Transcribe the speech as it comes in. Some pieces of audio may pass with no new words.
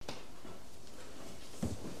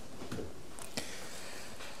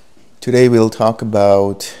Today we'll talk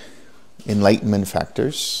about enlightenment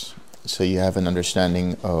factors, so you have an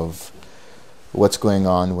understanding of what's going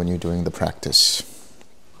on when you're doing the practice.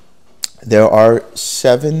 There are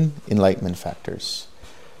 7 enlightenment factors.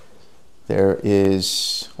 There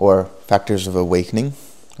is, or factors of awakening,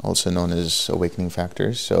 also known as awakening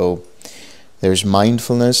factors. So there's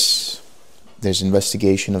mindfulness, there's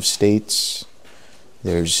investigation of states,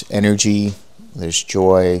 there's energy, there's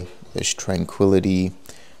joy, there's tranquility,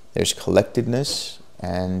 there's collectedness,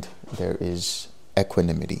 and there is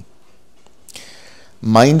equanimity.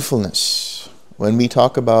 Mindfulness. When we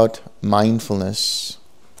talk about mindfulness,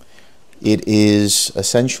 it is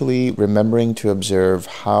essentially remembering to observe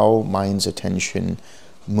how mind's attention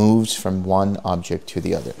moves from one object to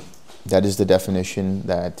the other. That is the definition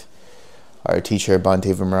that our teacher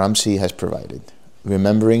Bhante Vimramsi has provided.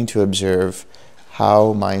 Remembering to observe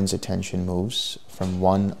how mind's attention moves from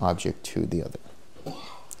one object to the other.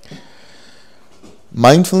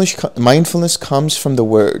 Mindfulness comes from the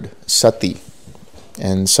word sati,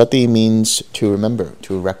 and sati means to remember,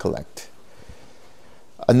 to recollect.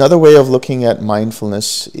 Another way of looking at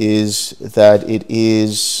mindfulness is that it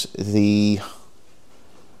is the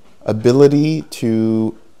ability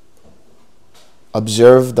to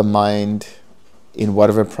observe the mind in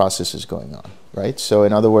whatever process is going on, right? So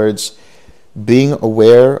in other words, being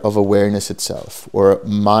aware of awareness itself, or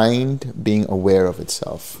mind being aware of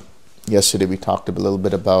itself. Yesterday we talked a little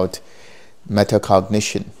bit about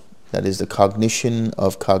metacognition, that is the cognition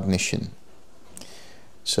of cognition.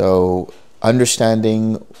 So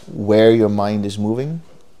understanding where your mind is moving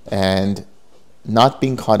and not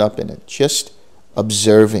being caught up in it, just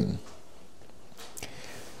observing.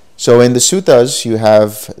 So in the suttas,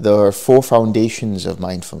 there are 4 foundations of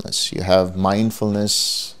mindfulness. You have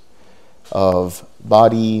mindfulness of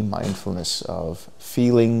body, mindfulness of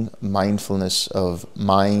feeling, mindfulness of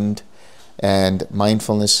mind, and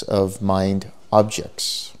mindfulness of mind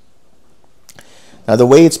objects. Now, the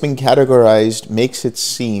way it's been categorized makes it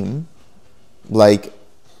seem like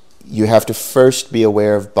you have to first be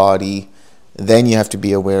aware of body, then you have to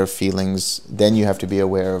be aware of feelings, then you have to be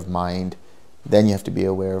aware of mind, then you have to be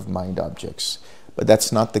aware of mind objects. But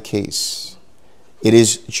that's not the case. It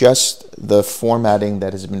is just the formatting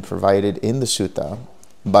that has been provided in the sutta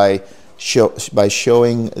by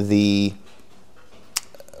showing the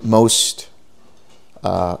most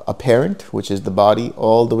apparent, which is the body,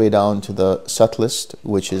 all the way down to the subtlest,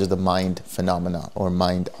 which is the mind phenomena or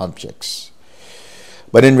mind objects.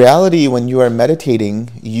 But in reality, when you are meditating,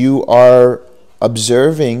 you are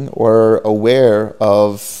observing or aware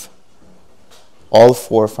of all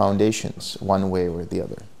 4 foundations, one way or the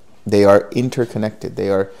other. They are interconnected. They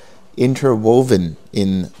are interwoven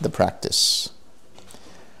in the practice.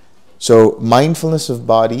 So mindfulness of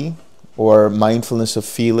body, or mindfulness of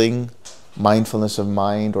feeling, mindfulness of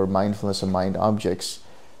mind, or mindfulness of mind objects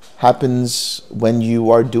happens when you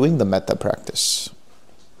are doing the metta practice.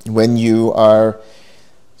 When you are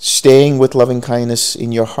staying with loving kindness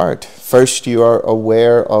in your heart, first you are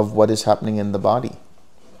aware of what is happening in the body.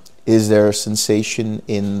 Is there a sensation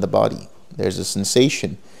in the body? There's a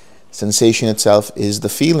sensation. Sensation itself is the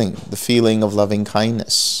feeling of loving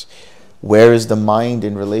kindness. Where is the mind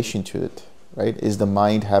in relation to it? Right? Is the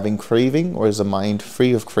mind having craving, or is the mind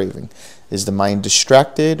free of craving? Is the mind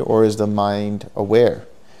distracted, or is the mind aware?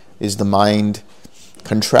 Is the mind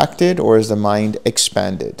contracted, or is the mind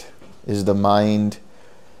expanded? Is the mind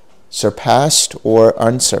surpassed or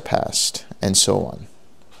unsurpassed? And so on.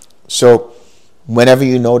 So whenever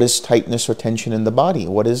you notice tightness or tension in the body,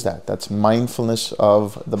 what is that? That's mindfulness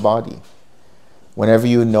of the body. Whenever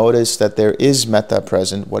you notice that there is metta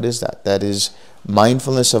present, what is that? That is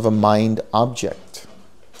mindfulness of a mind object.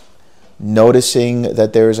 Noticing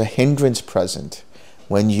that there is a hindrance present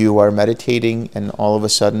when you are meditating and all of a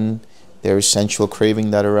sudden there is sensual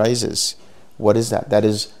craving that arises. What is that? That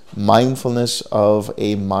is mindfulness of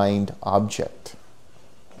a mind object.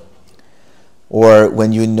 Or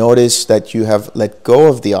when you notice that you have let go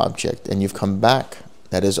of the object and you've come back,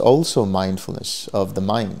 that is also mindfulness of the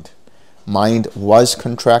mind. Mind was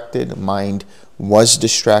contracted, mind was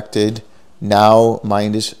distracted. Now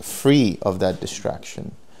mind is free of that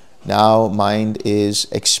distraction. Now mind is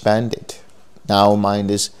expanded. Now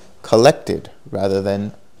mind is collected rather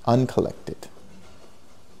than uncollected.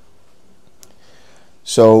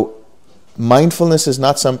 So mindfulness is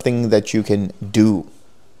not something that you can do.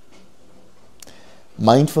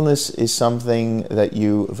 Mindfulness is something that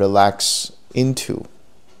you relax into.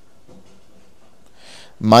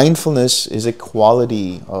 Mindfulness is a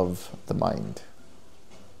quality of the mind,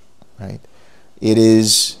 right? It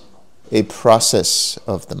is a process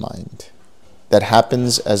of the mind. that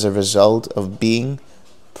happens as a result of being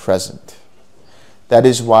present. That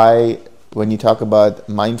is why when you talk about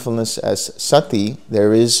mindfulness as sati,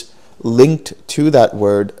 there is linked to that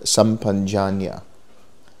word sampanjanya.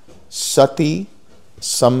 Sati,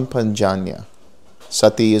 sampanjanya.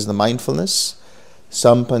 Sati is the mindfulness.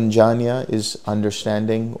 Sampanjanya is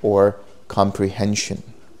understanding or comprehension.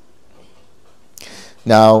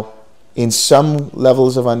 Now, in some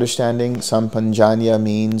levels of understanding, sampanjanya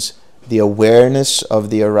means the awareness of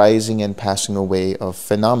the arising and passing away of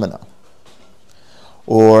phenomena,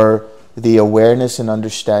 or the awareness and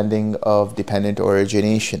understanding of dependent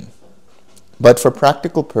origination. But for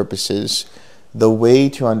practical purposes, the way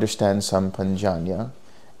to understand sampanjanya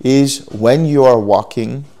is when you are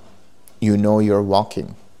walking, you know you're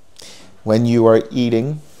walking. When you are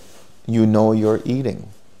eating, you know you're eating.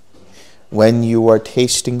 When you are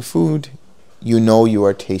tasting food, you know you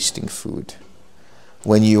are tasting food.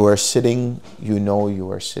 When you are sitting, you know you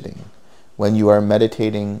are sitting. When you are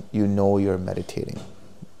meditating, you know you're meditating.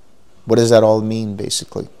 What does that all mean,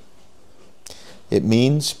 basically? It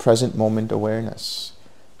means present moment awareness.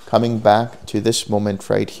 Coming back to this moment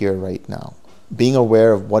right here, right now. Being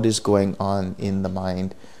aware of what is going on in the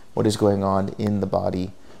mind, what is going on in the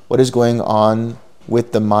body, what is going on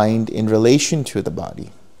with the mind in relation to the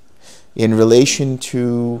body, in relation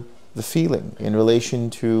to the feeling, in relation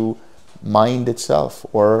to mind itself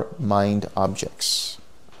or mind objects.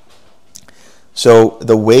 So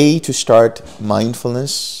the way to start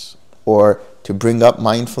mindfulness or to bring up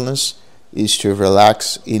mindfulness is to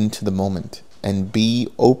relax into the moment and be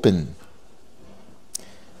open.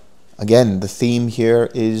 Again, the theme here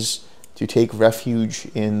is to take refuge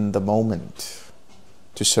in the moment,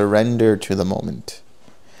 to surrender to the moment,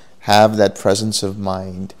 have that presence of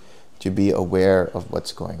mind to be aware of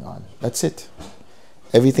what's going on. That's it.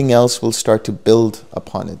 Everything else will start to build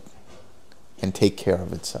upon it and take care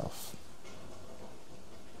of itself.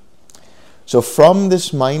 So from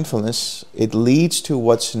this mindfulness, it leads to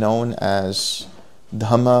what's known as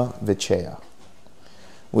Dhamma Vichaya,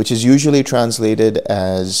 which is usually translated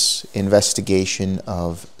as investigation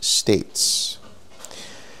of states.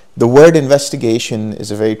 The word investigation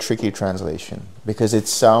is a very tricky translation because it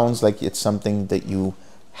sounds like it's something that you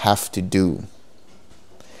have to do.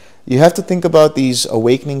 You have to think about these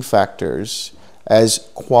awakening factors as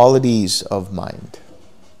qualities of mind.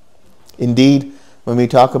 Indeed, when we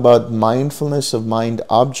talk about mindfulness of mind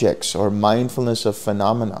objects or mindfulness of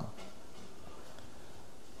phenomena,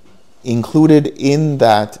 included in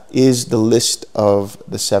that is the list of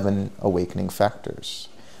the 7 awakening factors.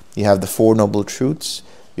 You have the 4 noble truths,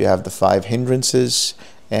 you have the 5 hindrances,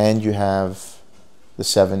 and you have the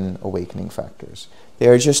 7 awakening factors. They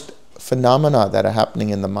are just phenomena that are happening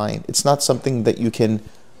in the mind. It's not something that you can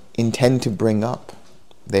intend to bring up.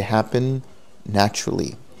 They happen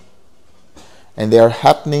naturally. And they are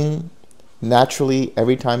happening naturally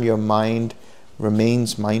every time your mind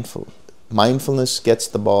remains mindful. Mindfulness gets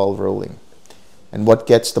the ball rolling. And what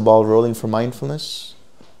gets the ball rolling for mindfulness?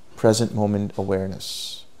 Present moment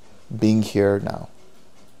awareness. Being here now.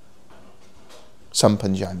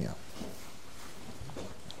 Sampanjanya.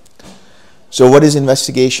 So what is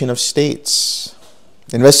investigation of states?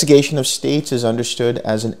 Investigation of states is understood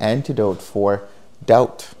as an antidote for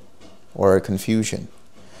doubt or confusion.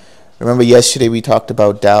 Remember yesterday we talked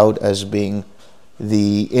about doubt as being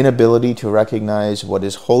the inability to recognize what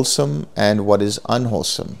is wholesome and what is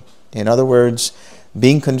unwholesome. In other words,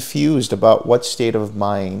 being confused about what state of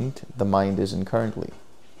mind the mind is in currently.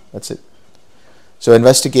 That's it. So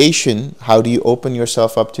investigation, how do you open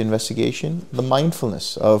yourself up to investigation? The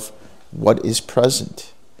mindfulness of what is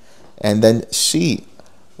present. And then see,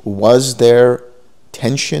 was there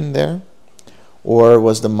tension there? Or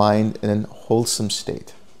was the mind in a wholesome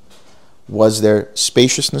state? Was there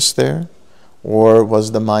spaciousness there? Or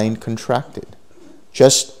was the mind contracted?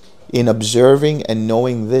 Just in observing and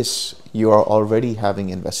knowing this, you are already having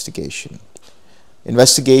investigation.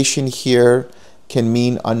 Investigation here can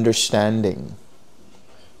mean understanding,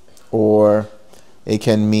 or it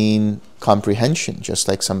can mean comprehension, just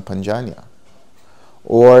like sampanjanya,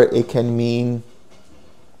 or it can mean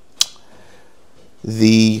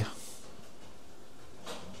the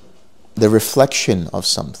reflection of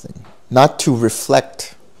something. Not to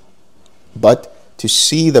reflect, but to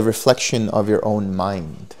see the reflection of your own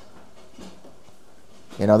mind.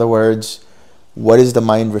 In other words, what is the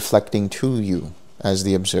mind reflecting to you as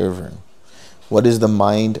the observer? What is the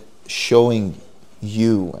mind showing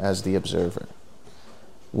you as the observer?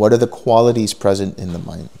 What are the qualities present in the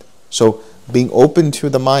mind? So being open to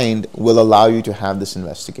the mind will allow you to have this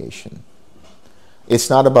investigation. It's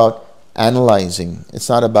not about analyzing. It's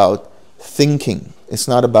not about thinking. It's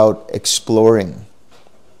not about exploring.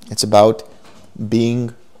 It's about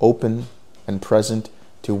being open and present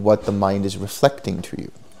to what the mind is reflecting to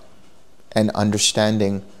you and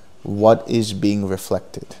understanding what is being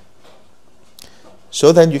reflected.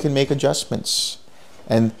 So then you can make adjustments.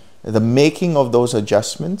 And the making of those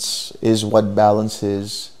adjustments is what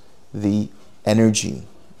balances the energy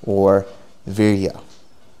or virya.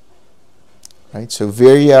 Right? So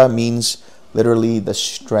virya means literally the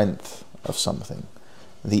strength of something,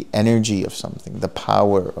 the energy of something, the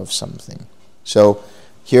power of something. So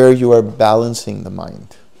here you are balancing the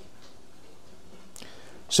mind.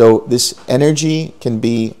 So this energy can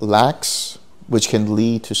be lax, which can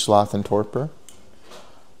lead to sloth and torpor,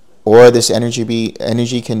 or this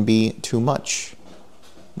energy can be too much,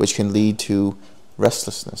 which can lead to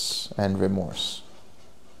restlessness and remorse.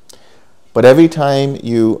 But every time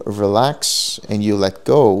you relax and you let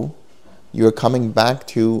go, you're coming back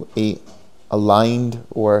to a aligned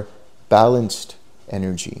or balanced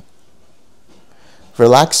energy.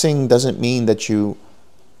 Relaxing doesn't mean that you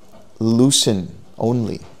loosen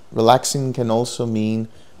only. Relaxing can also mean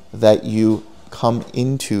that you come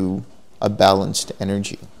into a balanced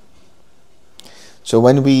energy. So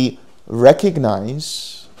when we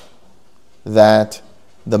recognize that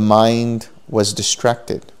the mind was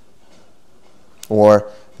distracted or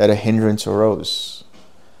that a hindrance arose,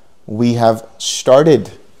 we have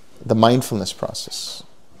started the mindfulness process.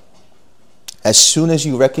 As soon as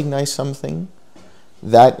you recognize something,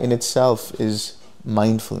 that in itself is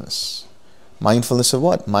mindfulness. Mindfulness of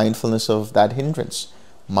what? Mindfulness of that hindrance.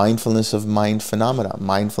 Mindfulness of mind phenomena.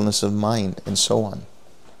 Mindfulness of mind, and so on.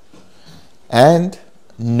 And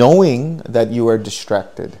knowing that you are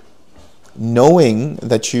distracted, knowing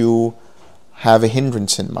that you have a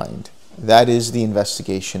hindrance in mind, that is the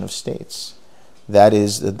investigation of states. That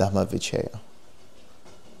is the Dhamma Vichaya.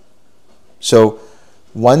 So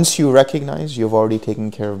once you recognize, you've already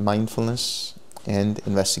taken care of mindfulness and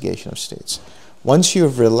investigation of states. Once you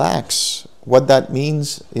relax, what that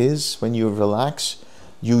means is when you relax,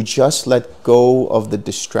 you just let go of the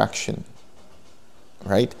distraction,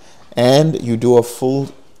 right? And you do a full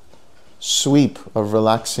sweep of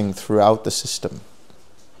relaxing throughout the system.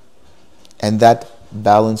 And that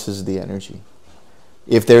balances the energy.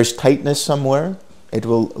 If there's tightness somewhere, it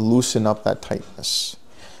will loosen up that tightness.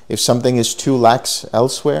 If something is too lax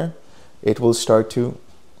elsewhere, it will start to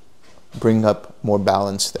bring up more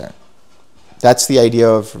balance there. That's the idea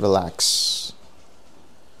of relax.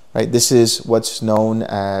 Right? This is what's known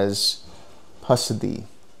as passaddhi,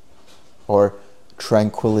 or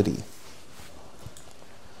tranquility.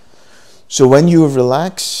 So when you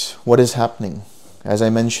relax, what is happening? As I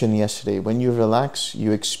mentioned yesterday, when you relax,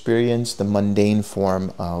 you experience the mundane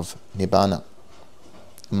form of nibbana.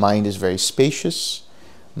 Mind is very spacious,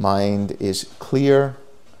 mind is clear,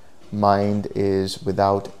 mind is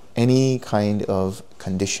without any kind of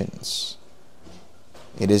conditions.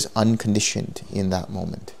 It is unconditioned in that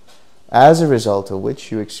moment. As a result of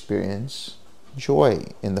which you experience joy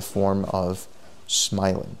in the form of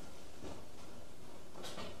smiling.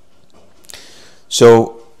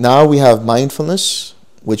 So now we have mindfulness,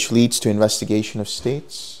 which leads to investigation of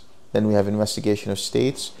states. Then we have investigation of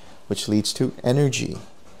states, which leads to energy.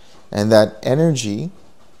 And that energy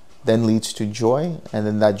then leads to joy, and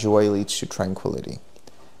then that joy leads to tranquility.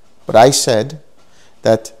 But I said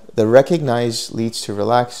that the recognize leads to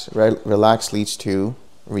relax, relax leads to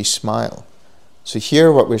re-smile. So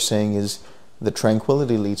here what we're saying is the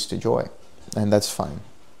tranquility leads to joy, and that's fine.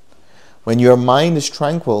 When your mind is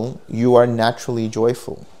tranquil, you are naturally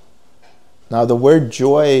joyful. Now the word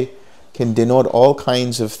joy can denote all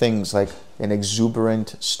kinds of things, like an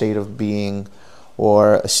exuberant state of being,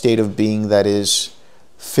 or a state of being that is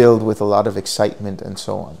filled with a lot of excitement and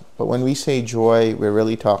so on. But when we say joy, we're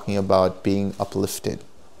really talking about being uplifted.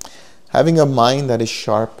 Having a mind that is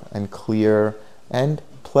sharp and clear and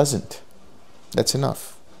pleasant. That's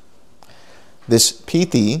enough. This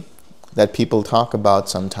piti that people talk about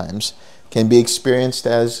sometimes can be experienced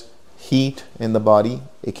as heat in the body.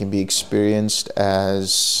 It can be experienced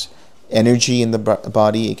as energy in the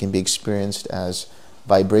body. It can be experienced as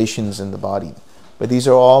vibrations in the body. But these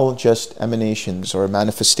are all just emanations or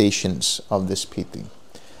manifestations of this piti.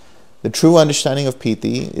 The true understanding of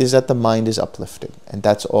piti is that the mind is uplifted, and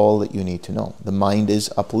that's all that you need to know. The mind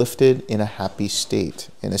is uplifted in a happy state,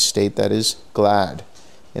 in a state that is glad,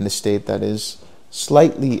 in a state that is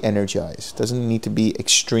slightly energized. Doesn't need to be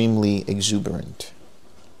extremely exuberant.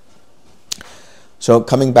 So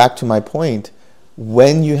coming back to my point,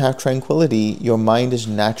 when you have tranquility, your mind is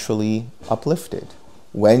naturally uplifted.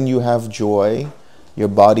 When you have joy, your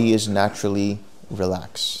body is naturally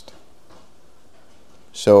relaxed.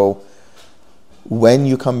 So when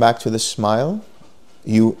you come back to the smile,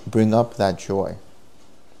 you bring up that joy.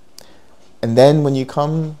 And then when you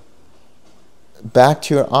come back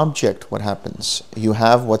to your object, what happens? You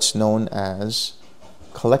have what's known as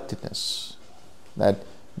collectedness. That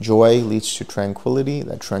joy leads to tranquility.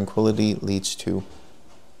 That tranquility leads to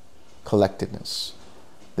collectedness.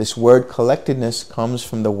 This word collectedness comes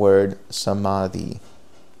from the word samadhi.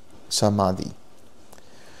 Samadhi.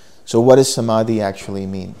 So what does samadhi actually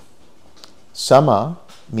mean? Sama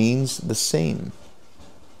means the same.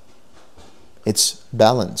 It's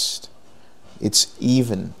balanced. It's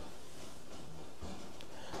even.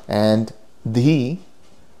 And dhi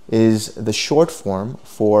is the short form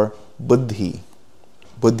for buddhi.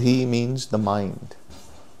 Buddhi means the mind,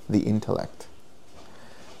 the intellect.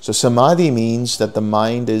 So samadhi means that the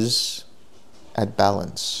mind is at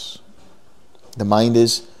balance. The mind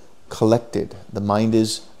is collected. The mind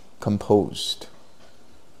is composed.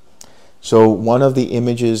 So one of the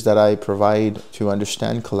images that I provide to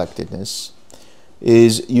understand collectedness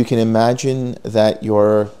is you can imagine that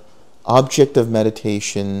your object of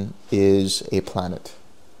meditation is a planet,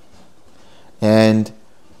 and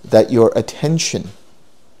that your attention,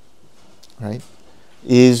 right,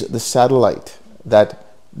 is the satellite that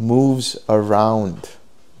moves around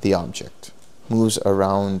the object, moves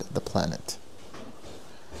around the planet.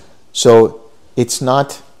 So it's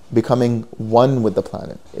not becoming one with the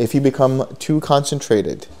planet. If you become too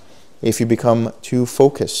concentrated, if you become too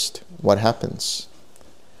focused, what happens?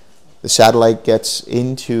 The satellite gets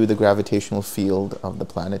into the gravitational field of the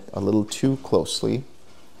planet a little too closely,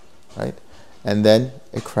 right? And then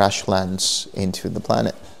it crash lands into the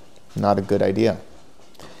planet. Not a good idea.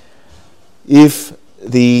 If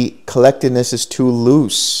the collectedness is too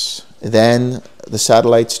loose, then the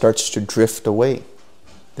satellite starts to drift away.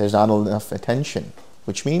 There's not enough attention,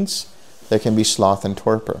 which means there can be sloth and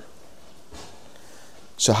torpor.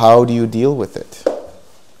 So how do you deal with it?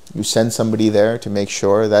 You send somebody there to make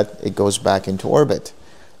sure that it goes back into orbit.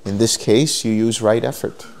 In this case, you use right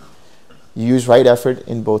effort. You use right effort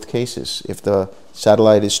in both cases. If the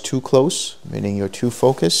satellite is too close, meaning you're too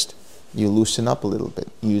focused, you loosen up a little bit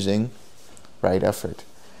using right effort.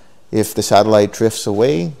 If the satellite drifts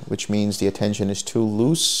away, which means the attention is too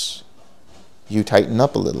loose, you tighten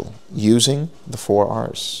up a little using the 4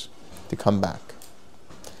 R's to come back.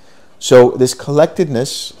 So this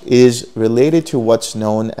collectedness is related to what's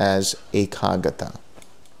known as ekagata.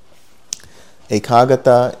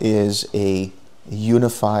 Ekagata is a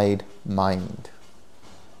unified mind,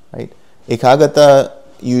 right? Ekagata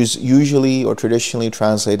is usually or traditionally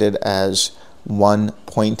translated as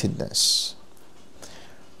one-pointedness.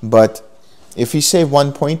 But if we say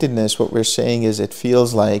one-pointedness, what we're saying is it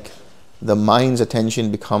feels like the mind's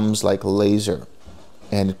attention becomes like a laser,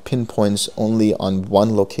 and it pinpoints only on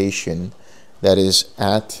one location, that is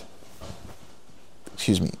at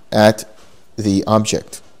the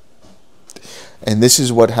object. And this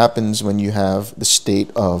is what happens when you have the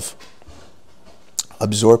state of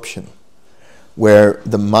absorption, where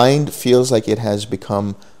the mind feels like it has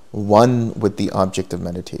become one with the object of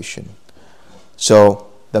meditation. So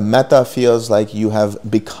the metta feels like you have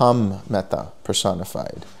become metta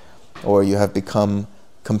personified, or you have become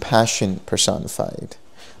compassion personified.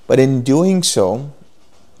 But in doing so,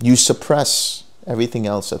 you suppress everything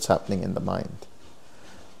else that's happening in the mind.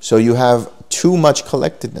 So you have too much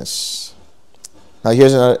collectedness. Now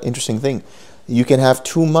here's another interesting thing. You can have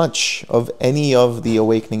too much of any of the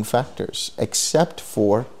awakening factors except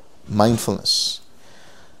for mindfulness.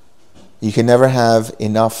 You can never have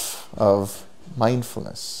enough of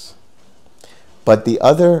mindfulness. But the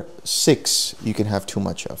other 6 you can have too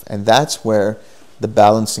much of. And that's where the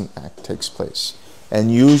balancing act takes place. And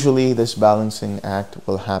usually this balancing act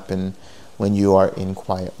will happen when you are in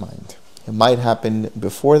quiet mind. It might happen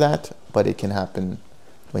before that, but it can happen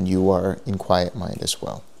when you are in quiet mind as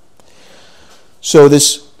well. So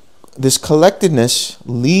this collectedness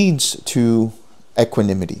leads to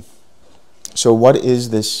equanimity. So what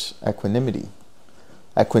is this equanimity?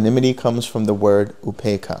 Equanimity comes from the word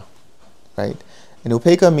upekkha, right? And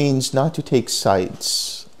upekkha means not to take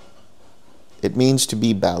sides. It means to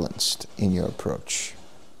be balanced in your approach.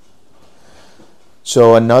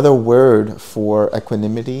 So another word for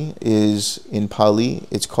equanimity is, in Pali,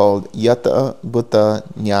 it's called Yata Bhuta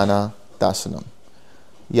Jnana Dasanam.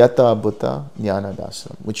 Yata Bhuta Jnana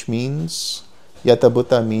Dasanam, which means, Yata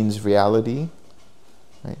Bhuta means reality,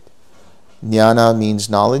 right? Jnana means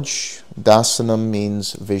knowledge. Dasanam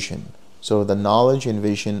means vision. So the knowledge and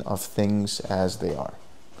vision of things as they are.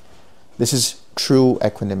 This is true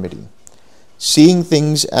equanimity. Seeing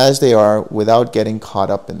things as they are without getting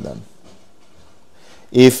caught up in them.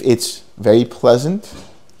 If it's very pleasant,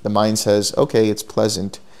 the mind says, okay, it's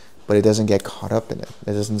pleasant, but it doesn't get caught up in it.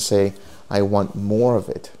 It doesn't say, I want more of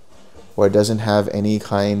it. Or it doesn't have any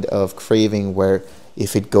kind of craving where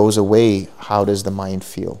if it goes away, how does the mind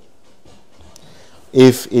feel?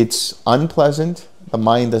 If it's unpleasant, the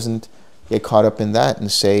mind doesn't get caught up in that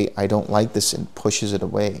and say, I don't like this, and pushes it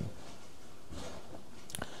away.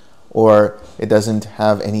 Or it doesn't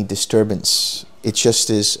have any disturbance. It just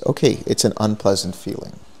is, okay, it's an unpleasant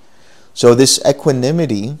feeling. So this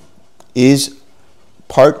equanimity is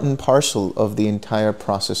part and parcel of the entire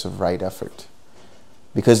process of right effort.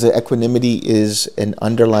 Because the equanimity is an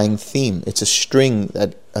underlying theme. It's a string,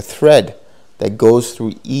 a thread that goes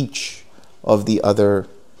through each of the other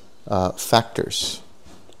factors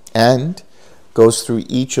and goes through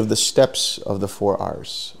each of the steps of the 4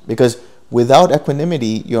 R's. Because without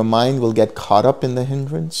equanimity, your mind will get caught up in the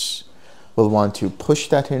hindrance, will want to push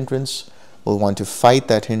that hindrance, will want to fight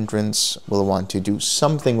that hindrance, will want to do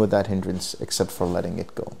something with that hindrance except for letting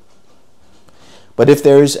it go. But if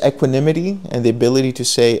there is equanimity and the ability to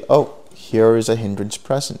say, oh, here is a hindrance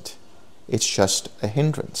present, it's just a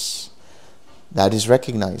hindrance, that is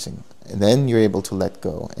recognizing. And then you're able to let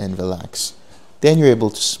go and relax. Then you're able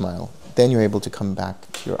to smile. Then you're able to come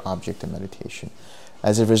back to your object of meditation.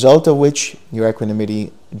 As a result of which, your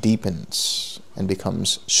equanimity deepens and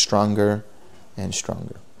becomes stronger and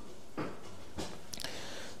stronger.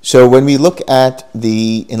 So when we look at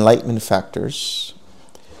the enlightenment factors,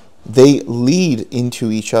 they lead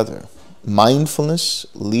into each other. Mindfulness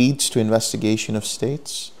leads to investigation of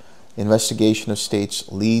states. Investigation of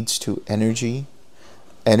states leads to energy.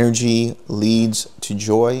 Energy leads to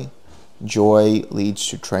joy. Joy leads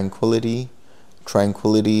to tranquility.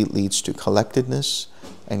 Tranquility leads to collectedness.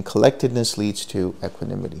 And collectedness leads to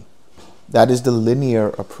equanimity. That is the linear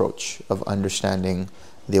approach of understanding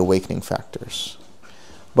the awakening factors.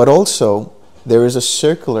 But also, there is a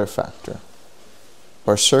circular factor,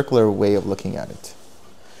 or circular way of looking at it.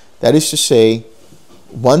 That is to say,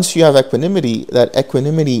 once you have equanimity, that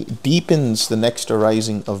equanimity deepens the next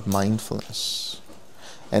arising of mindfulness.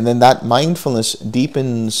 And then that mindfulness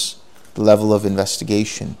deepens the level of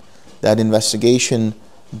investigation. That investigation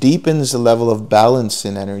deepens the level of balance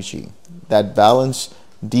in energy. That balance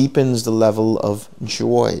deepens the level of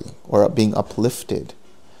joy or being uplifted.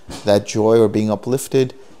 That joy or being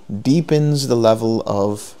uplifted deepens the level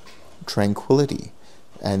of tranquility.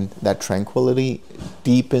 And that tranquility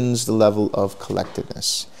deepens the level of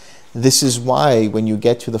collectedness. This is why when you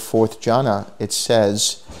get to the 4th jhana, it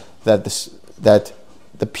says that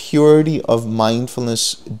the purity of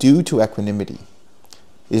mindfulness due to equanimity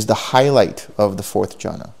is the highlight of the 4th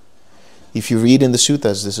jhana. If you read in the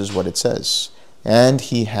suttas, this is what it says. And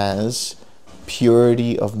he has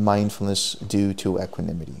purity of mindfulness due to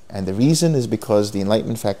equanimity. And the reason is because the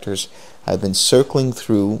enlightenment factors have been circling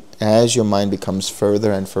through as your mind becomes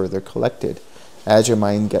further and further collected, as your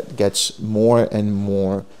mind gets more and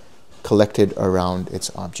more collected around its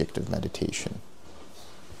object of meditation.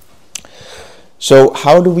 So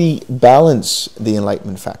how do we balance the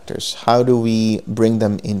enlightenment factors? How do we bring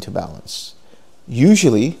them into balance?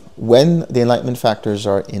 Usually, when the enlightenment factors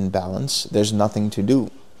are in balance, there's nothing to do,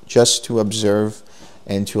 just to observe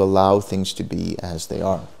and to allow things to be as they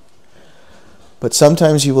are. But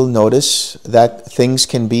sometimes you will notice that things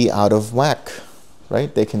can be out of whack,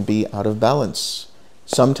 right? They can be out of balance.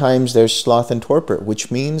 Sometimes there's sloth and torpor, which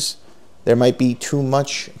means there might be too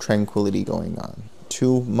much tranquility going on,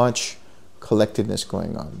 too much collectedness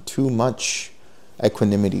going on, too much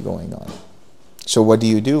equanimity going on. So what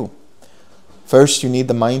do? First, you need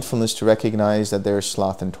the mindfulness to recognize that there is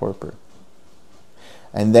sloth and torpor.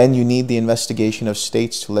 And then you need the investigation of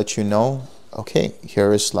states to let you know, okay,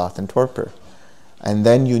 here is sloth and torpor. And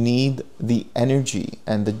then you need the energy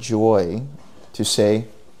and the joy to say,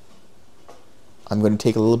 I'm going to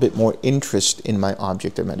take a little bit more interest in my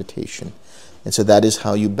object of meditation. And so that is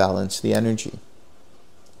how you balance the energy.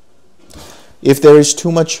 If there is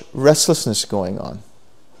too much restlessness going on,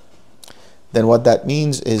 then what that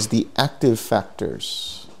means is the active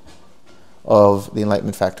factors of the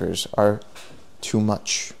enlightenment factors are too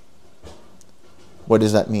much. What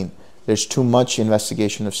does that mean? There's too much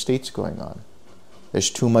investigation of states going on. There's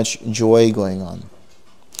too much joy going on.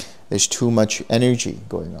 There's too much energy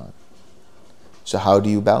going on. So how do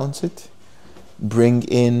you balance it? Bring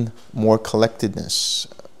in more collectedness.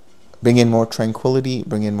 Bring in more tranquility,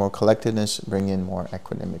 bring in more collectedness, bring in more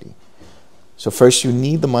equanimity. So first you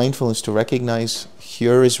need the mindfulness to recognize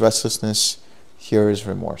here is restlessness, here is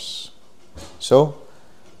remorse. So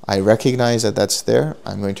I recognize that that's there.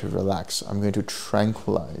 I'm going to relax. I'm going to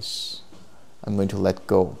tranquilize. I'm going to let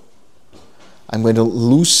go. I'm going to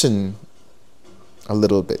loosen a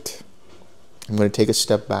little bit. I'm going to take a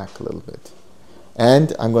step back a little bit.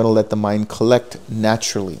 And I'm going to let the mind collect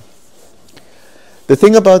naturally. The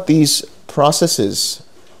thing about these processes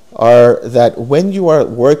are that when you are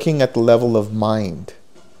working at the level of mind,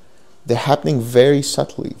 they're happening very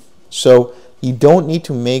subtly. So you don't need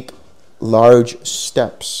to make large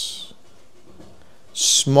steps.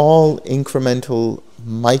 Small, incremental,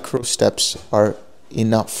 micro steps are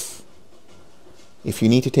enough. If you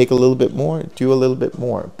need to take a little bit more, do a little bit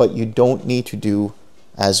more. But you don't need to do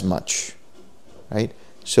as much. Right?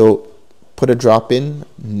 So put a drop in,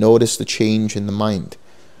 notice the change in the mind.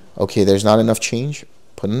 Okay, there's not enough change,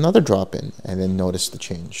 put another drop in, and then notice the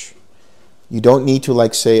change. You don't need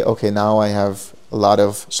to say, okay, now I have a lot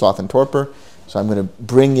of sloth and torpor, so I'm going to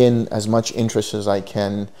bring in as much interest as I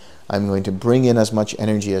can. I'm going to bring in as much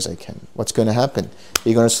energy as I can. What's going to happen?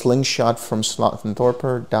 You're going to slingshot from sloth and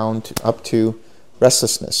torpor up to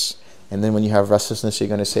restlessness. And then when you have restlessness, you're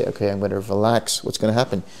going to say, okay, I'm going to relax. What's going to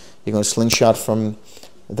happen? You're going to slingshot from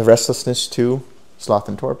the restlessness to sloth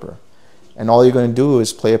and torpor. And all you're going to do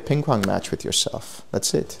is play a ping pong match with yourself.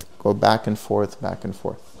 That's it. Go back and forth, back and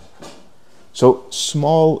forth. So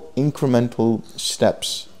small incremental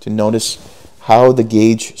steps to notice how the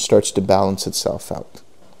gauge starts to balance itself out.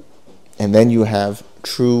 And then you have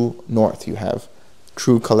true north. You have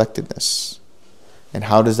true collectedness. And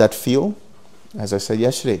how does that feel? As I said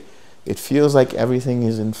yesterday, it feels like everything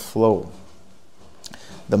is in flow.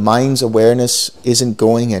 The mind's awareness isn't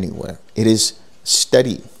going anywhere. It is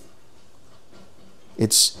steady.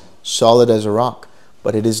 It's solid as a rock,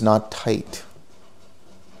 but it is not tight,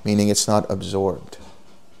 meaning it's not absorbed.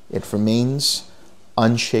 It remains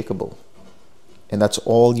unshakable. And that's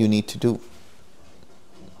all you need to do.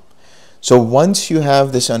 So once you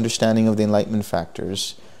have this understanding of the enlightenment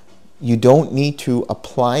factors, you don't need to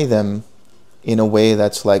apply them in a way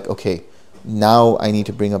that's like, okay, now I need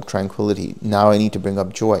to bring up tranquility. Now I need to bring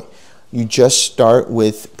up joy. You just start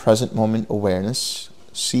with present moment awareness.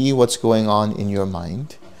 See what's going on in your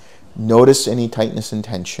mind. Notice any tightness and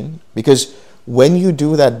tension. Because when you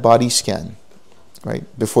do that body scan, right,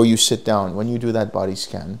 before you sit down, when you do that body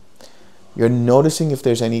scan, you're noticing if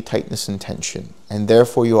there's any tightness and tension. And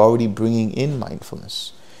therefore you're already bringing in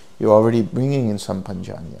mindfulness. You're already bringing in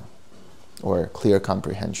sampanjanya, or clear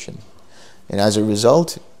comprehension. And as a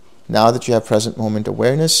result, now that you have present moment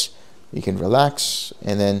awareness, you can relax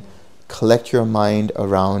and then collect your mind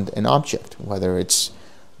around an object, whether it's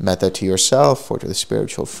metta to yourself or to the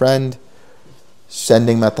spiritual friend,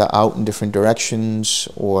 sending metta out in different directions,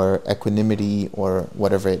 or equanimity, or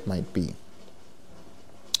whatever it might be.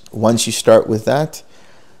 Once you start with that,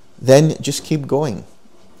 then just keep going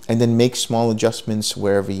and then make small adjustments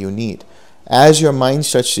wherever you need. As your mind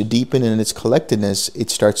starts to deepen in its collectedness, it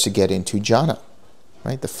starts to get into jhana.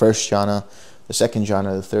 Right? The first jhana, the second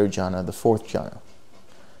jhana, the third jhana, the fourth jhana.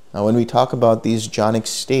 Now when we talk about these jhanic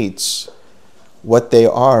states, what they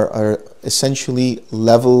are essentially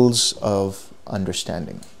levels of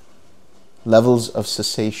understanding, levels of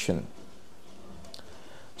cessation.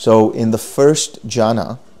 So in the first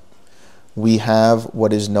jhana, we have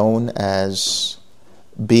what is known as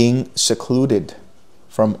being secluded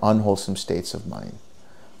from unwholesome states of mind,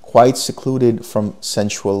 quite secluded from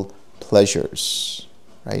sensual pleasures.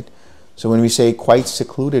 Right? So when we say quite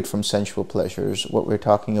secluded from sensual pleasures, what we're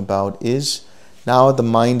talking about is now the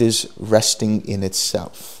mind is resting in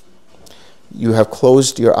itself. You have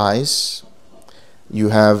closed your eyes. You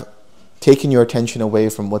have taken your attention away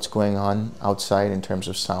from what's going on outside in terms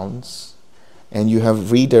of sounds. And you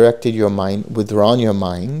have redirected your mind, withdrawn your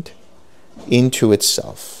mind into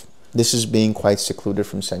itself. This is being quite secluded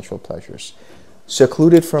from sensual pleasures.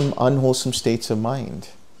 Secluded from unwholesome states of mind.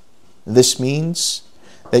 This means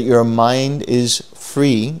that your mind is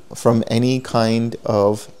free from any kind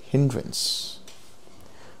of hindrance,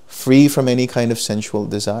 free from any kind of sensual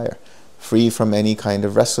desire, free from any kind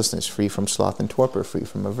of restlessness, free from sloth and torpor, free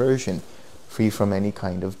from aversion, free from any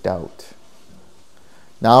kind of doubt.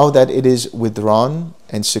 Now that it is withdrawn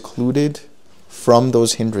and secluded from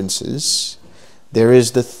those hindrances, there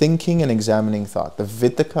is the thinking and examining thought, the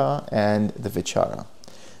vitakka and the vichara.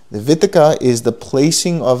 The vitakka is the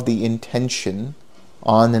placing of the intention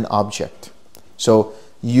on an object. So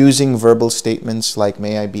using verbal statements like,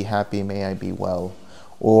 may I be happy, may I be well,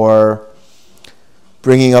 or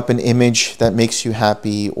bringing up an image that makes you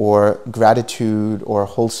happy, or gratitude, or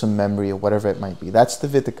wholesome memory, or whatever it might be. That's the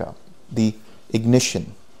vitakka, the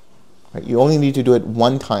ignition. Right? You only need to do it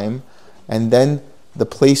one time, and then the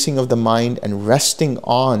placing of the mind and resting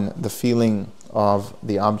on the feeling of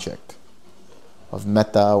the object, of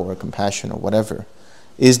metta or compassion or whatever,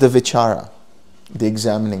 is the vichara. the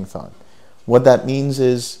examining thought. What that means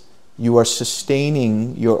is you are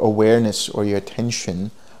sustaining your awareness or your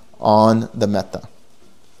attention on the metta.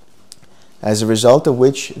 As a result of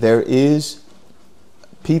which there is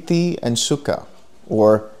piti and sukha,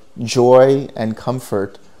 or joy and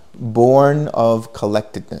comfort, born of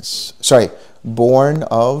collectedness. Born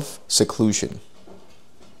of seclusion.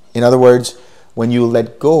 In other words, when you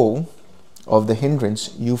let go of the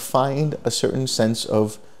hindrance, you find a certain sense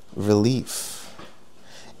of relief.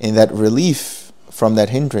 And that relief from that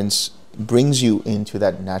hindrance brings you into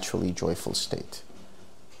that naturally joyful state.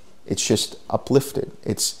 It's just uplifted.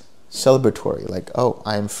 It's celebratory, like, oh,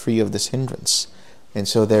 I am free of this hindrance. And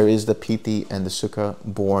so there is the piti and the sukha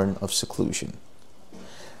born of seclusion.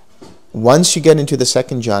 Once you get into the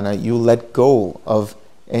second jhana, you let go of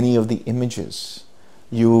any of the images.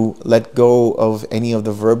 You let go of any of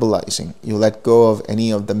the verbalizing. You let go of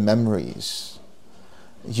any of the memories.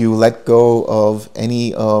 You let go of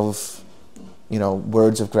any of,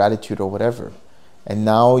 words of gratitude or whatever. And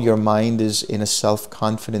now your mind is in a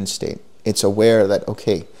self-confident state. It's aware that,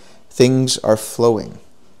 okay, things are flowing.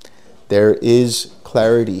 There is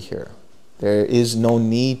clarity here. There is no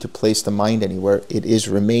need to place the mind anywhere. It is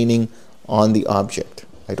remaining on the object.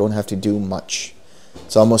 I don't have to do much.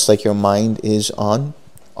 It's almost like your mind is on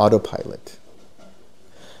autopilot.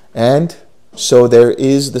 And so there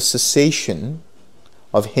is the cessation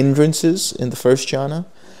of hindrances in the first jhana,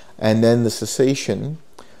 and then the cessation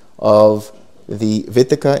of the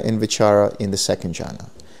vitakka and vichara in the second jhana.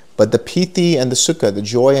 But the piti and the sukha, the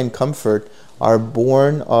joy and comfort, are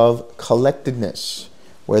born of collectedness,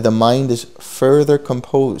 where the mind is further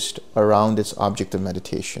composed around its object of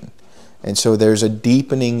meditation. And so there's a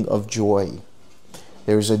deepening of joy.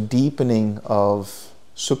 There's a deepening of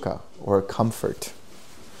sukha, or comfort.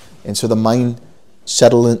 And so the mind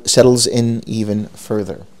settles in even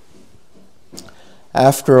further.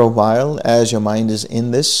 After a while, as your mind is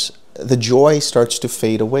in this, the joy starts to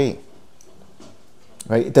fade away.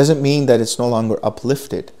 Right? It doesn't mean that it's no longer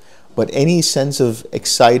uplifted, but any sense of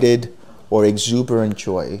excited or exuberant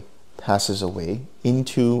joy passes away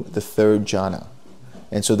into the third jhana.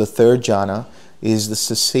 And so the third jhana is the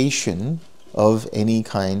cessation of any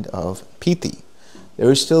kind of piti.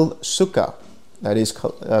 There is still sukha, that is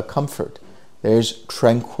comfort. There's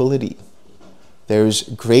tranquility. There's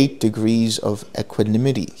great degrees of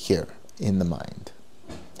equanimity here in the mind.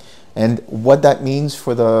 And what that means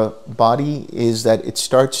for the body is that it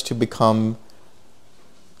starts to become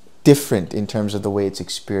different in terms of the way it's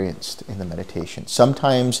experienced in the meditation.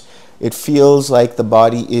 Sometimes it feels like the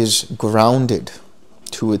body is grounded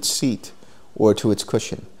to its seat or to its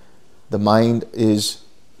cushion. The mind is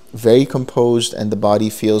very composed and the body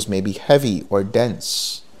feels maybe heavy or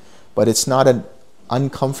dense, but it's not an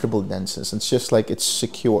uncomfortable denseness. It's just like it's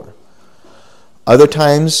secure. Other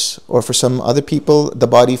times, or for some other people, the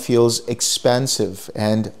body feels expansive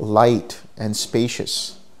and light and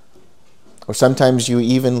spacious. Or sometimes you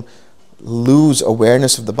even lose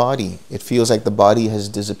awareness of the body. It feels like the body has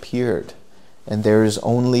disappeared and there is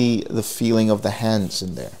only the feeling of the hands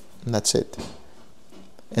in there. And that's it.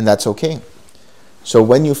 And that's okay. So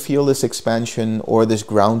when you feel this expansion or this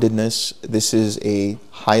groundedness, this is a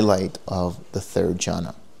highlight of the third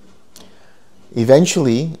jhana.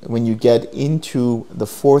 Eventually, when you get into the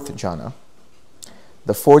fourth jhana,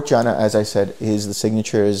 as I said, is the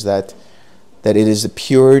signature is that it is the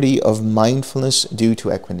purity of mindfulness due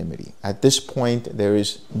to equanimity. At this point, there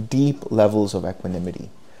is deep levels of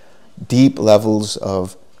equanimity, deep levels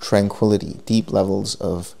of tranquility, deep levels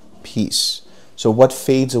of peace. So what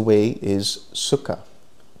fades away is sukha.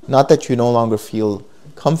 Not that you no longer feel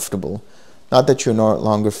comfortable, not that you no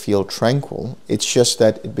longer feel tranquil. It's just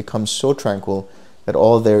that it becomes so tranquil that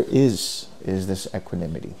all there is this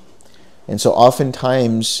equanimity. And so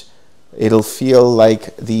oftentimes it'll feel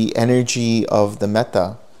like the energy of the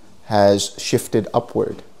metta has shifted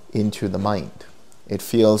upward into the mind. It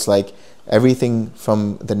feels like everything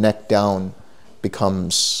from the neck down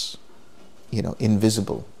becomes,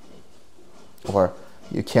 invisible, or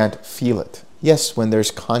you can't feel it. Yes, when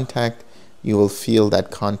there's contact, you will feel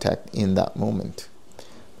that contact in that moment.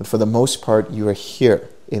 But for the most part, you are here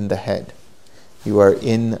in the head. You are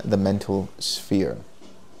in the mental sphere.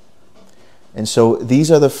 And so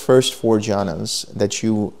these are the first four jhanas that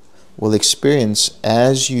you will experience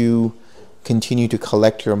as you continue to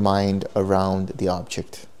collect your mind around the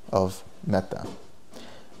object of metta.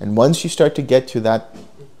 And once you start to get to that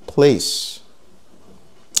place,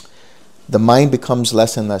 the mind becomes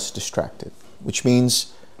less and less distracted, which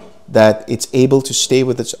means that it's able to stay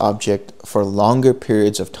with its object for longer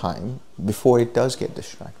periods of time before it does get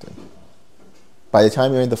distracted. By the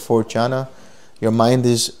time you're in the fourth jhana, your mind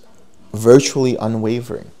is virtually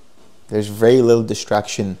unwavering. There's very little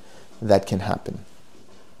distraction that can happen.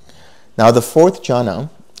 Now the fourth jhana,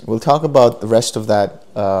 we'll talk about the rest of that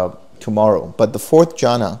tomorrow, but the fourth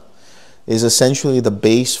jhana is essentially the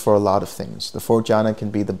base for a lot of things. The fourth jhana can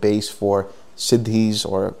be the base for siddhis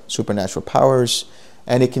or supernatural powers,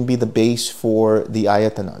 and it can be the base for the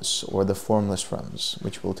ayatanas or the formless realms,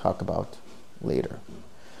 which we'll talk about later.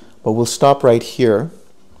 But we'll stop right here,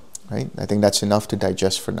 right? I think that's enough to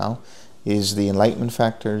digest for now, is the enlightenment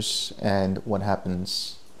factors and what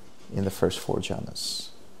happens in the first four jhanas.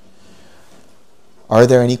 Are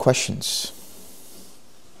there any questions?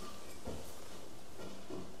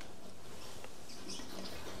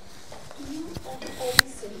 Do you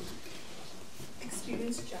always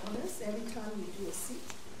experience jhanas every time you do a sit?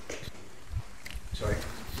 Sorry?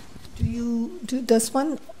 Does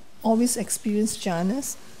one always experience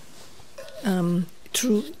jhanas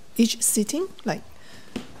through each sitting? Like,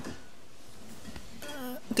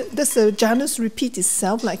 does the jhanas repeat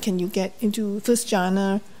itself? Like, can you get into first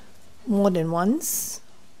jhana more than once?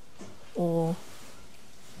 Or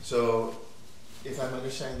So, if I'm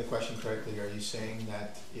understanding the question correctly, are you saying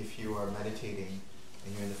that if you are meditating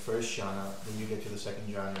and you're in the first jhana, then you get to the second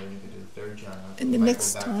jhana, then you get to the third jhana, in you the might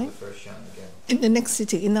next go back time, to the first jhana again? in the next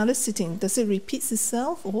sitting, another sitting, does it repeat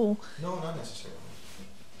itself? Or No, not necessarily.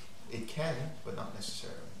 It can, but not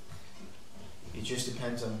necessarily. It just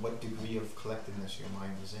depends on what degree of collectedness your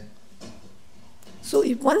mind is in. so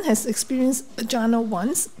if one has experienced a jhana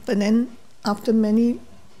once, but then after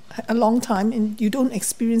a long time, and you don't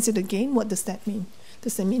experience it again, what does that mean?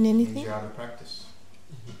 Does that mean It means anything? you're out of practice.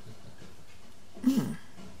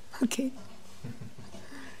 Okay.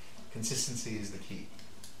 Consistency is the key.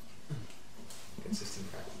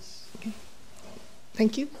 Consistent practice.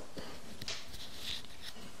 Thank you.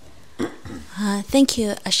 Thank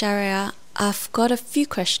you, Acharya. I've got a few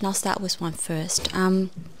questions. I'll start with one first.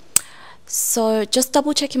 So just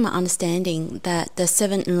double checking my understanding that the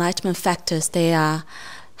 7 enlightenment factors, they are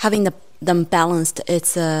having them balanced.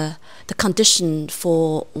 It's the condition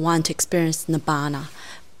for one to experience nibbana.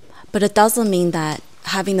 But it doesn't mean that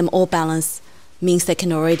having them all balanced means they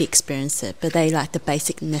can already experience it, but they like the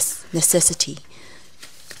basic necessity.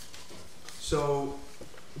 So,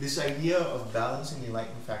 this idea of balancing the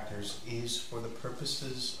enlightenment factors is for the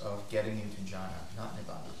purposes of getting into jhana, not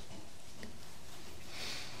nibbana.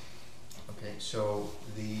 Okay, so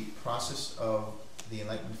the process of the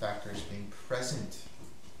enlightenment factors being present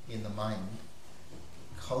in the mind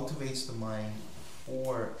cultivates the mind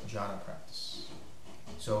for jhana practice.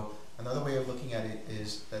 So another way of looking at it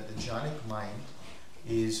is that the jhanic mind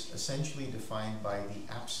is essentially defined by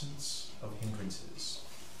the absence of hindrances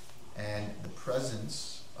and the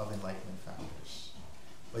presence of enlightenment factors.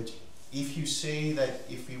 But if you say that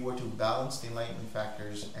if we were to balance the enlightenment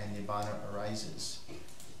factors and nibbana arises,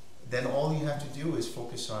 then all you have to do is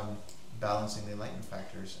focus on balancing the enlightenment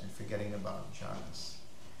factors and forgetting about jhanas.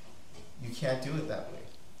 You can't do it that way.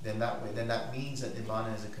 Then that means that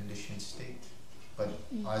nibbana is a conditioned state. But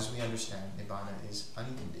as we understand, nibbana is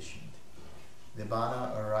unconditioned.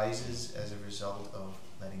 Nibbana arises as a result of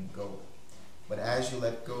letting go. But as you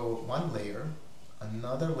let go one layer,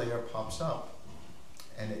 another layer pops up.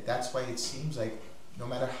 And that's why it seems like no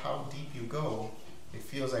matter how deep you go, it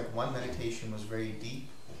feels like one meditation was very deep,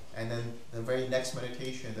 and then the very next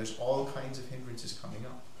meditation, there's all kinds of hindrances coming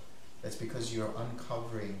up. That's because you're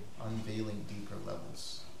unveiling deeper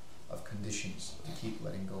levels of conditions to keep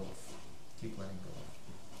letting go of.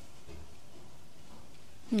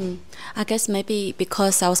 I guess maybe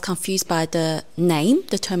because I was confused by the name,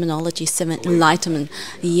 the terminology, 7 enlightenment.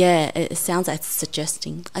 Yeah, it sounds like it's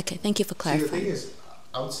suggesting. Okay, thank you for clarifying. See, the thing is,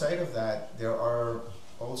 outside of that, there are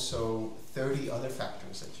also 30 other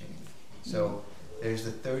factors that you need. So there's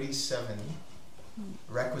the 37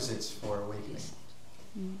 requisites for awakening.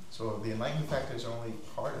 So the enlightenment factor is only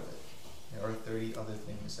part of it. There are 30 other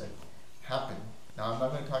things that happen. Now I'm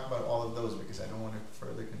not going to talk about all of those because I don't want to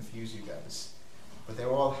further confuse you guys. But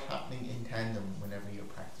they're all happening in tandem whenever you're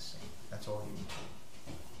practicing. That's all you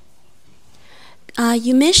need.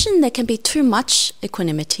 You mentioned there can be too much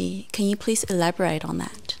equanimity. Can you please elaborate on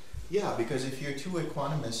that? Yeah, because if you're too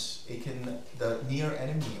equanimous, the near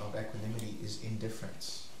enemy of equanimity is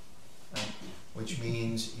indifference, right? Which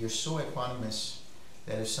means you're so equanimous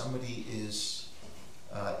that if somebody is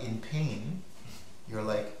in pain, you're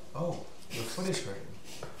like, oh, your foot is hurting.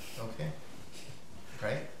 Okay.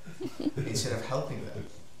 Right? Instead of helping them.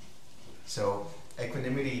 So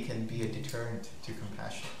equanimity can be a deterrent to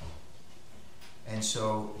compassion. And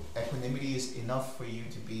so equanimity is enough for you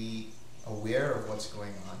to be aware of what's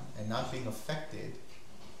going on and not being affected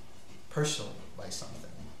personally by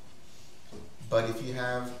something. But if you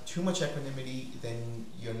have too much equanimity, then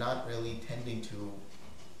you're not really tending to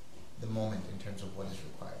the moment in terms of what is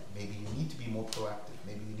required. Maybe you need to be more proactive.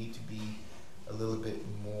 Maybe you need to be a little bit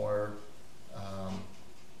more,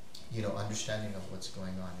 understanding of what's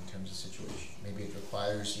going on in terms of situation. Maybe it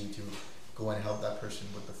requires you to go and help that person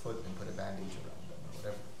with the foot and put a bandage around them or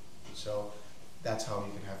whatever. So that's how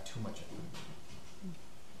you can have too much equanimity.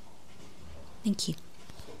 Thank you.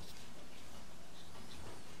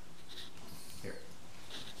 Here.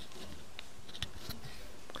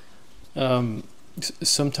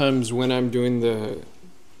 Sometimes when I'm doing the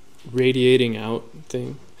radiating out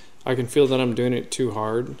thing, I can feel that I'm doing it too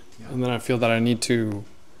hard, and then I feel that I need to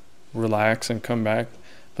relax and come back.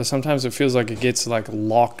 But sometimes it feels like it gets like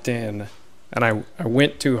locked in, and I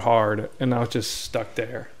went too hard, and now it's just stuck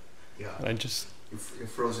there. Yeah. And I just... You're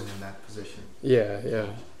frozen in that position. Yeah, yeah.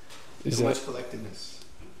 Too much collectiveness.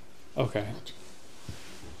 Okay.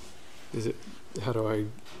 Is it... How do I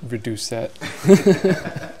reduce that?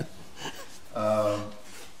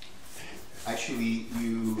 Actually,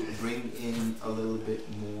 you bring in a little bit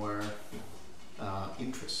more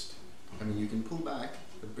interest. I mean, you can pull back,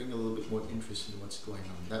 but bring a little bit more interest in what's going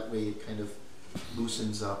on. That way it kind of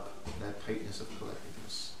loosens up that tightness of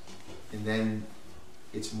collectiveness. And then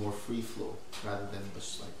it's more free flow rather than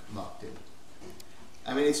just like locked in.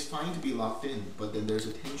 I mean, it's fine to be locked in, but then there's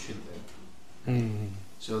a tension there. Mm-hmm.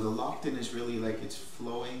 So the locked in is really like it's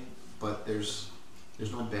flowing, but there's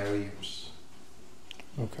no barriers.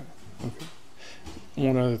 Okay.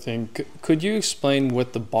 One other thing. Could you explain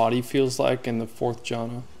what the body feels like in the fourth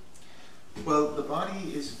jhana? Well, the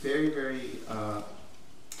body is very, very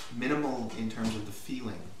minimal in terms of the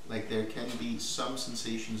feeling. Like there can be some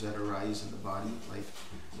sensations that arise in the body. Like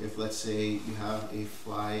if, let's say, you have a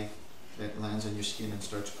fly that lands on your skin and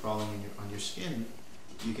starts crawling on your skin,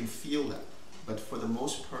 you can feel that. But for the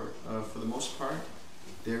most part,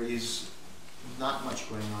 there is not much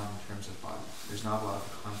going on in terms of body. There's not a lot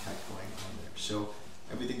of contact going on there. So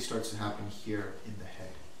everything starts to happen here in the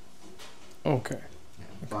head. Okay. Yeah,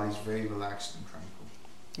 the body's very relaxed and tranquil.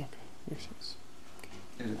 Okay, makes sense.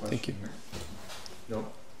 There's a question. Thank you. Here. No?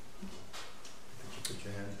 Put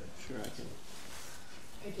your hand there. Sure, I can.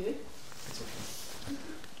 I did. It's okay.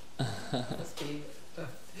 Must be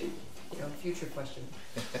a future question.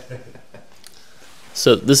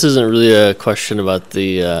 So this isn't really a question about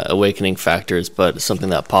the awakening factors, but something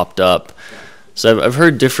that popped up. So I've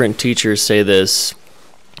heard different teachers say this.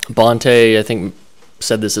 Bhante, I think,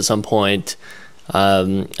 said this at some point,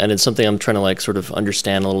 and it's something I'm trying to like sort of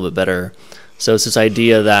understand a little bit better. So it's this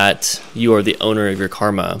idea that you are the owner of your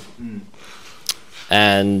karma.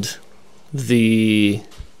 And the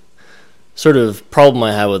sort of problem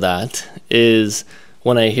I have with that is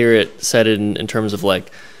when I hear it said in terms of like,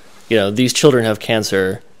 these children have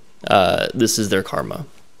cancer, this is their karma,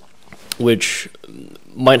 which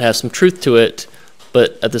might have some truth to it,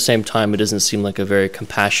 but at the same time, it doesn't seem like a very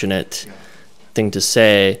compassionate thing to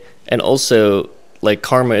say. And also, like,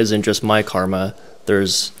 karma isn't just my karma.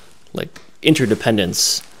 There's, like,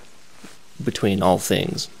 interdependence between all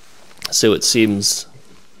things. So it seems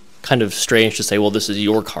kind of strange to say, well, this is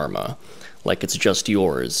your karma, like it's just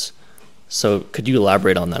yours. So could you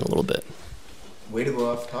elaborate on that a little bit? Way to go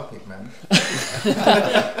off topic, man.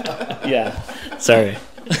 Yeah, sorry.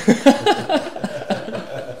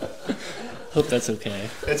 Hope that's okay.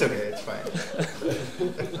 It's okay, it's fine.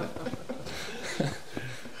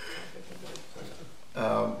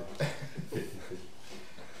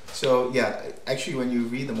 So yeah, actually when you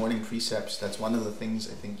read the morning precepts, that's one of the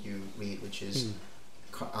things I think you read, which is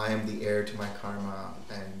I am the heir to my karma,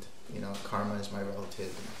 and karma is my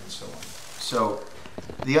relative, and so on. So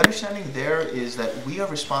the understanding there is that we are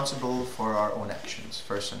responsible for our own actions,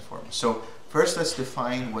 first and foremost. So first, let's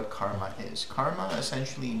define what karma is. Karma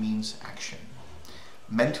essentially means action.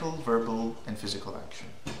 Mental, verbal, and physical action.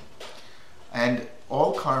 And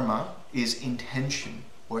all karma is intention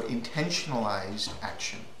or intentionalized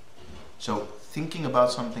action. So thinking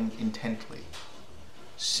about something intently.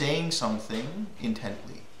 Saying something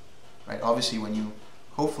intently. Right? Obviously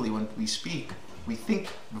hopefully when we speak, we think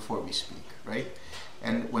before we speak, right?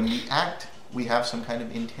 And when we act, we have some kind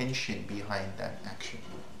of intention behind that action,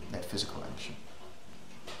 that physical action.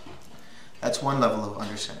 That's one level of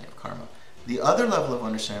understanding of karma. The other level of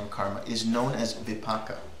understanding of karma is known as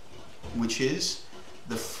vipaka, which is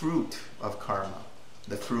the fruit of karma,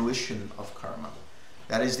 the fruition of karma.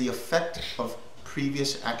 That is the effect of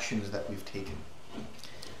previous actions that we've taken.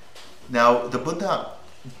 Now, the Buddha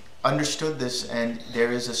understood this, and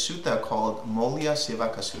there is a sutta called Molya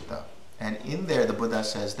Sevaka Sutta. And in there, the Buddha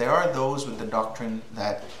says, there are those with the doctrine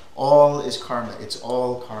that all is karma. It's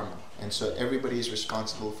all karma. And so everybody is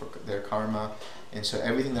responsible for their karma. And so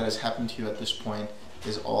everything that has happened to you at this point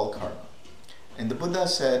is all karma. And the Buddha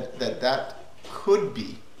said that that could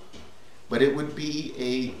be, but it would be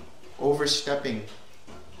a overstepping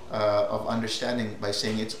of understanding by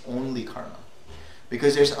saying it's only karma.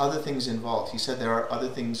 Because there's other things involved. He said there are other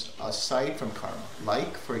things aside from karma.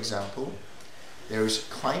 Like, for example, there's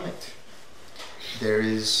climate. There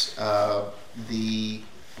is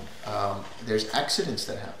there's accidents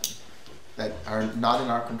that happen that are not in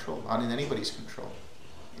our control, not in anybody's control,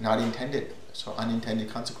 not intended, so unintended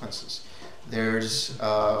consequences. There's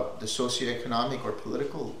the socioeconomic or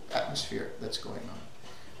political atmosphere that's going on.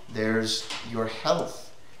 There's your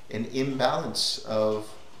health, an imbalance of,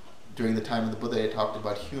 during the time of the Buddha, they talked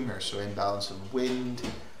about humor, so imbalance of wind,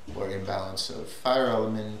 or imbalance of fire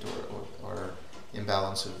element, or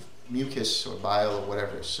imbalance of mucus or bile or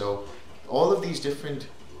whatever. So all of these different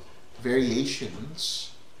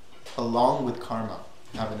variations, along with karma,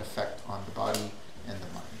 have an effect on the body and the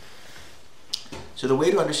mind. So the way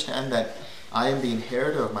to understand that I am the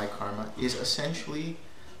inheritor of my karma is essentially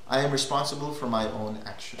I am responsible for my own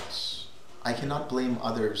actions. I cannot blame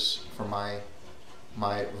others for my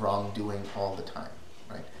wrongdoing all the time,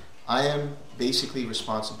 right? I am basically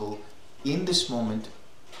responsible in this moment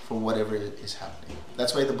for whatever is happening.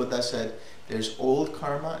 That's why the Buddha said there's old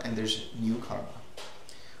karma and there's new karma.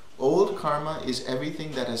 Old karma is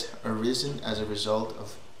everything that has arisen as a result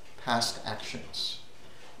of past actions.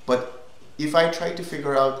 But if I try to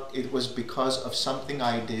figure out it was because of something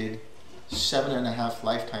I did 7.5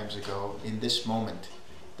 lifetimes ago in this moment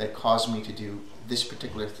that caused me to do this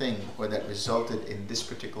particular thing, or that resulted in this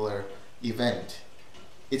particular event,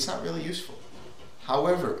 it's not really useful.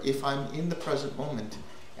 However, if I'm in the present moment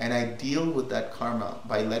and I deal with that karma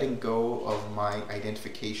by letting go of my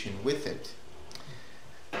identification with it,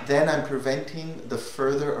 then I'm preventing the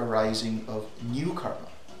further arising of new karma,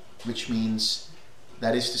 which means,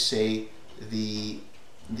 that is to say, the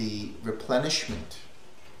replenishment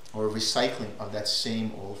or recycling of that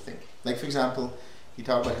same old thing. Like, for example, you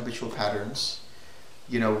talk about habitual patterns.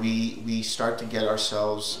 You know, we start to get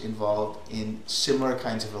ourselves involved in similar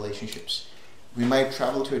kinds of relationships. We might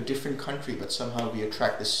travel to a different country, but somehow we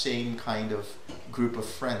attract the same kind of group of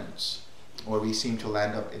friends, or we seem to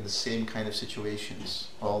land up in the same kind of situations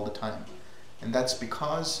all the time. And that's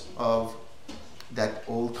because of that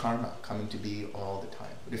old karma coming to be all the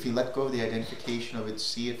time. But if you let go of the identification of it,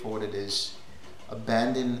 see it for what it is,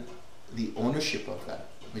 abandon the ownership of that,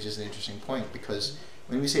 which is an interesting point, because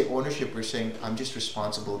when we say ownership, we're saying I'm just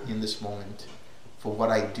responsible in this moment for what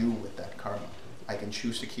I do with that karma. I can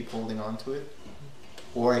choose to keep holding on to it,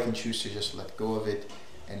 or I can choose to just let go of it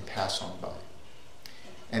and pass on by.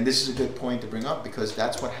 And this is a good point to bring up, because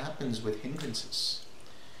that's what happens with hindrances.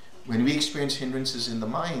 When we experience hindrances in the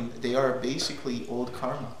mind, they are basically old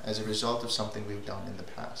karma as a result of something we've done in the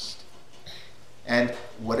past. And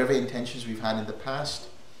whatever intentions we've had in the past,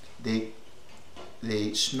 they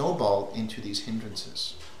snowball into these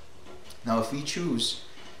hindrances. Now, if we choose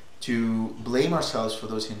to blame ourselves for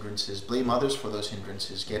those hindrances, blame others for those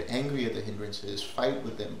hindrances, get angry at the hindrances, fight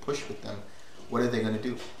with them, push with them, what are they going to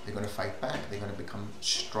do? They're going to fight back. They're going to become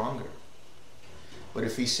stronger. But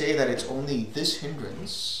if we say that it's only this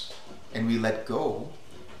hindrance and we let go,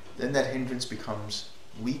 then that hindrance becomes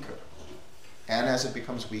weaker. And as it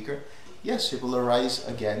becomes weaker, yes, it will arise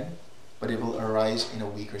again, but it will arise in a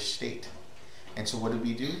weaker state. And so what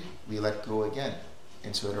do? We let go again.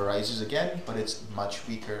 And so it arises again, but it's much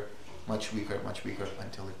weaker, much weaker, much weaker,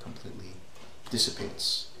 until it completely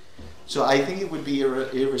dissipates. So I think it would be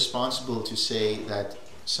irresponsible to say that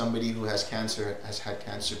somebody who has cancer has had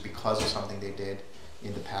cancer because of something they did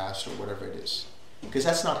in the past or whatever it is. Because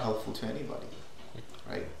that's not helpful to anybody,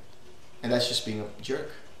 right? And that's just being a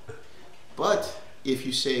jerk. But if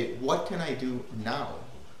you say, what can I do now?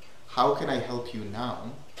 How can I help you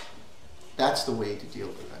now? That's the way to deal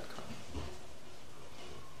with that karma.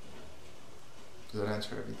 Does that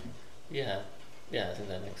answer everything? Yeah, I think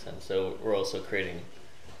that makes sense. So we're also creating,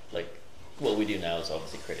 like, what we do now is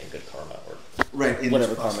obviously creating good karma, or right, in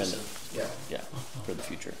whatever karma, yeah, for the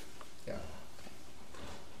future. Yeah.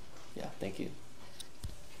 Yeah, thank you.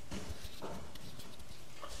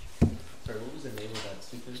 Sorry, what was the name of that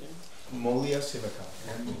super again? Molya Sivaka.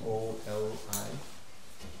 Molya.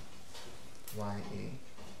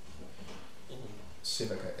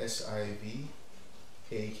 Sivaka. Sivaka.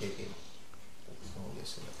 Molya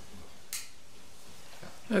Sivaka.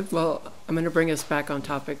 Well, I'm going to bring us back on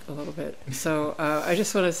topic a little bit. So I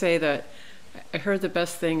just want to say that I heard the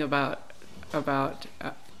best thing about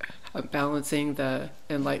balancing the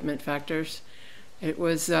enlightenment factors. It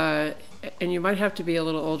was, and you might have to be a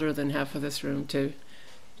little older than half of this room to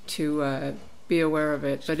be aware of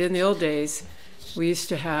it. But in the old days, we used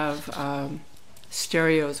to have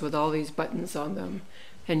stereos with all these buttons on them,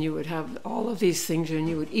 and you would have all of these things, and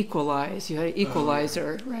you would equalize. You had an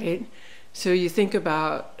equalizer, right? So you think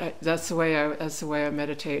about that's the way I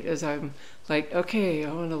meditate. Is I'm like, okay,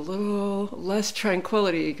 I want a little less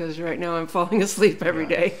tranquility because right now I'm falling asleep every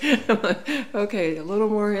day. I'm like, okay, a little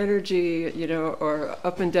more energy, or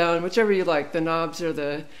up and down, whichever you like, the knobs or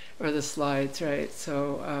the slides, right?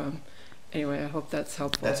 So anyway, I hope that's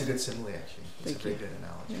helpful. That's a good simile, actually. That's a very good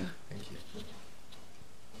analogy. Yeah. Thank you.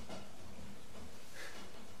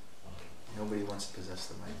 Nobody wants to possess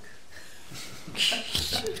the mic.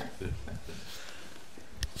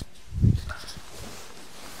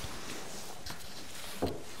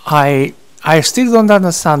 I still don't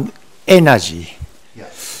understand energy. Yeah.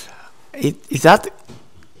 Is that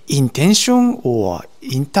intention or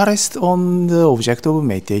interest on the object of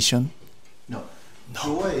meditation? No.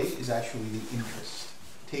 Joy is actually the interest.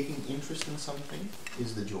 Taking interest in something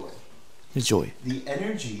is the joy. Joy. The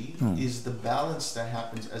energy is the balance that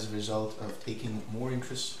happens as a result of taking more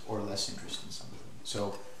interest or less interest in something.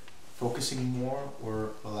 So focusing more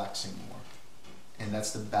or relaxing more. And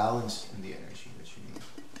that's the balance in the energy that you need.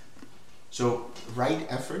 So right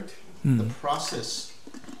effort, the process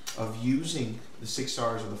of using the 6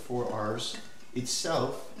 R's or the 4 R's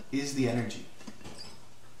itself is the energy.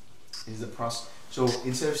 Is the process. So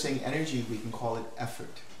instead of saying energy, we can call it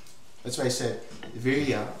effort. That's why I said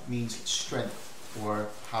virya means strength or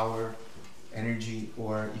power, energy,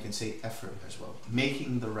 or you can say effort as well.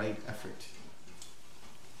 Making the right effort.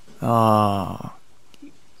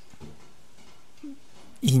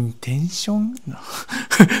 Intention? No.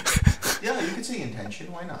 Yeah, you could say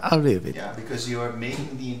intention. Why not? A little bit. Yeah, because you are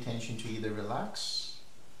making the intention to either relax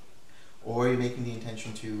or you're making the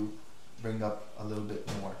intention to bring up a little bit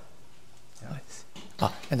more. Yeah.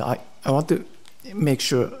 And I want to make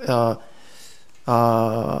sure what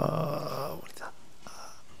is that?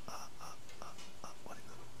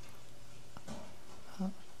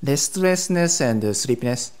 Restlessness and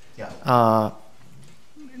sleepiness. Yeah.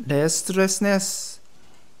 Restlessness.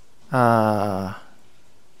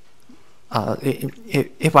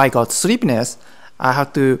 If I got sleepiness, I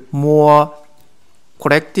have to more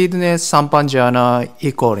collectedness, sampanjana,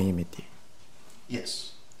 equanimity.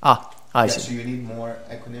 Yes. I see. So you need more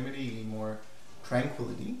equanimity, you need more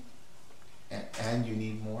tranquility, and you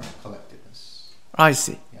need more collectedness. I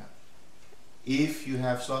see. Yeah. If you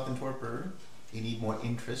have sloth and torpor, you need more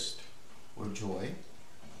interest or joy.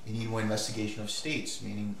 You need more investigation of states,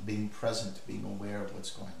 meaning being present, being aware of what's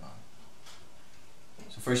going on.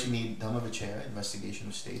 So first you need dhammavicaya, investigation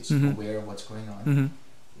of states, aware of what's going on.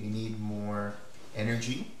 You need more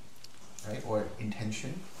energy, right, or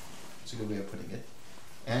intention. That's a good way of putting it.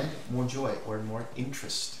 And more joy or more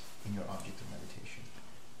interest in your object of meditation.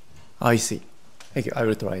 I see. Thank you. I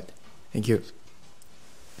will try it. Thank you.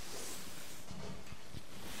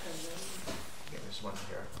 Yeah, there's one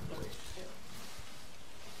here.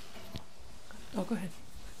 Oh, go ahead.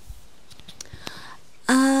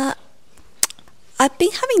 I've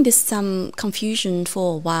been having this confusion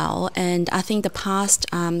for a while, and I think the past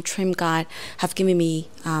trim guide have given me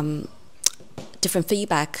different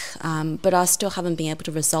feedback, but I still haven't been able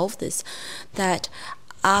to resolve this. That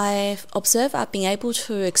I've observed I've been able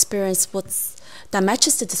to experience that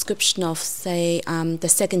matches the description of, say, the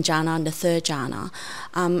second jhana and the third jhana.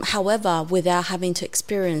 However, without having to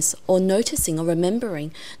experience or noticing or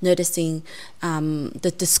noticing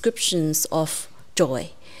the descriptions of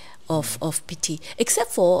joy, of piti,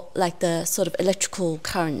 except for like the sort of electrical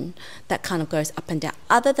current that kind of goes up and down.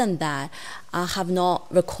 Other than that, I have not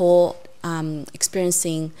recalled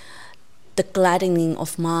experiencing the gladdening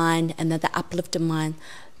of mind and then the uplifted mind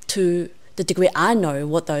to the degree I know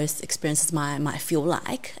what those experiences might feel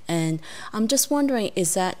like. And I'm just wondering,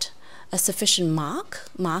 is that a sufficient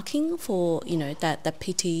marking for, that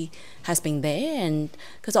PT has been there? And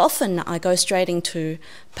because often I go straight into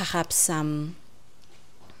perhaps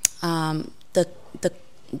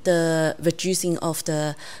the reducing of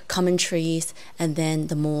the commentaries, and then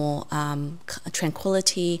the more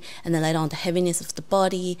tranquility, and then later on the heaviness of the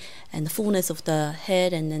body and the fullness of the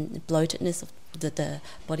head, and then the bloatedness of the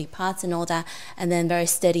body parts and all that, and then very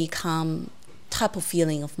steady, calm type of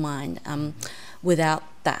feeling of mind, without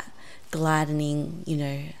that gladdening,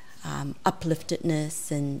 upliftedness,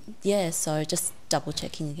 and so just double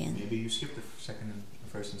checking again. Maybe you skip the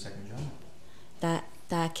first and second jhana.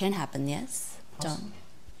 That can happen, yes. Awesome.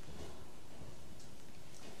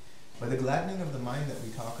 But the gladdening of the mind that we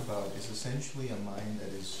talk about is essentially a mind that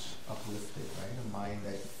is uplifted, right? A mind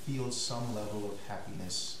that feels some level of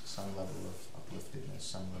happiness, some level of upliftedness,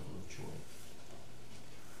 some level of joy.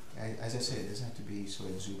 As I say, it doesn't have to be so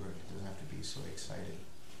exuberant, it doesn't have to be so exciting.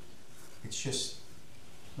 It's just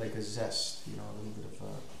like a zest, you know, a little bit of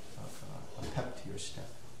a pep to your step,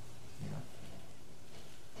 you know.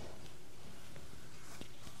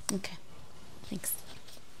 Okay, thanks.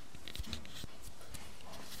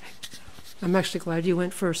 I'm actually glad you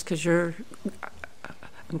went first because your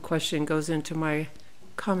question goes into my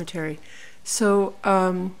commentary. So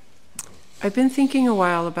I've been thinking a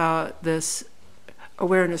while about this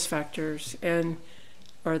awareness factors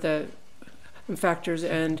or the factors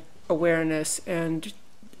and awareness, and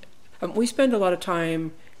we spend a lot of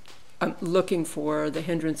time looking for the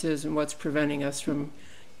hindrances and what's preventing us from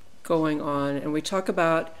going on, and we talk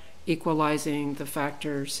about equalizing the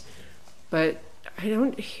factors, but I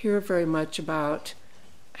don't hear very much about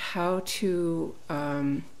how to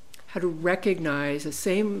recognize the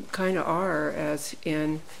same kind of R as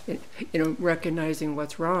in recognizing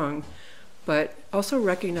what's wrong, but also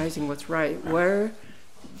recognizing what's right. Where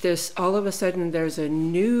this all of a sudden there's a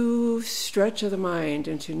new stretch of the mind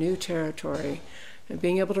into new territory, and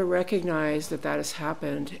being able to recognize that has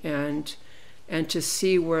happened, and to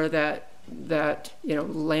see where that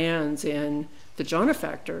lands in the jhana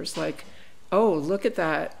factors, like, oh, look at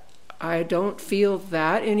that. I don't feel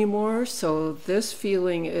that anymore, so this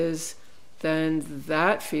feeling is then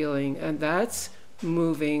that feeling, and that's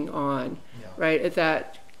moving on, right? At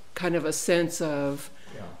that kind of a sense of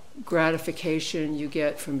gratification you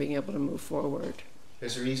get from being able to move forward.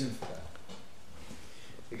 There's a reason for that.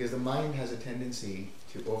 Because the mind has a tendency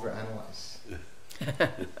to overanalyze.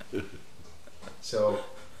 So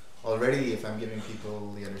already, if I'm giving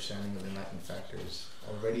people the understanding of enlightenment factors,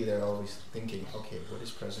 already they're always thinking, okay, what is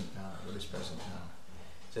present now? What is present now?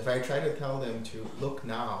 So if I try to tell them to look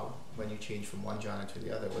now, when you change from one jhana to the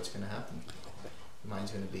other, what's going to happen? The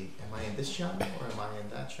mind's going to be, am I in this jhana or am I in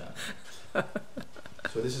that jhana?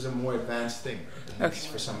 So this is a more advanced thing. Right?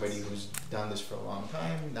 For somebody who's done this for a long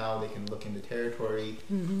time, now they can look into territory,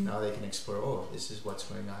 now they can explore, oh, this is what's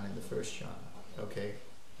going on in the first jhana. Okay,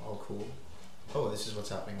 all cool. Oh, this is what's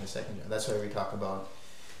happening in the second jhana. That's why we talk about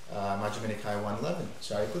Majjhima Nikaya 111.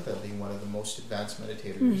 Sariputta being one of the most advanced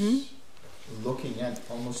meditators, looking at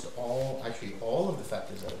almost all of the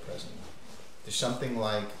factors that are present. There's something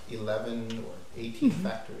like 11 or 18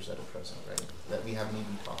 factors that are present, right? That we haven't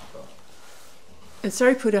even talked about. And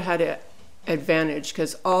Sariputta had an advantage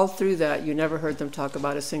because all through that you never heard them talk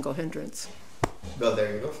about a single hindrance. Well,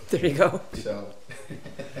 there you go. There you go. So.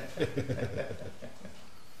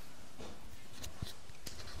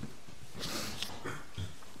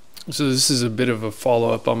 So this is a bit of a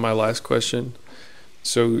follow-up on my last question.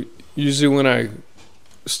 So usually when I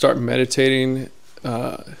start meditating,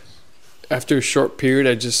 after a short period,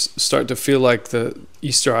 I just start to feel like the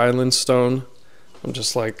Easter Island stone. I'm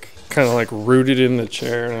just like kind of like rooted in the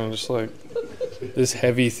chair, and I'm just like this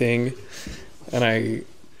heavy thing. And I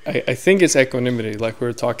think it's equanimity, like we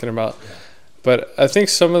were talking about. But I think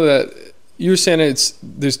some of that, you were saying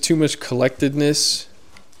there's too much collectedness.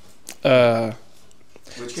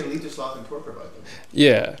 Which can lead to sloth and torpor, by the way.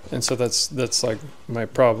 Yeah, and so that's like my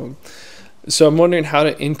problem. So I'm wondering how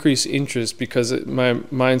to increase interest, because my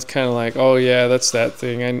mind's kind of like, oh yeah, that's that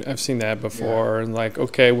thing. I've seen that before, and like,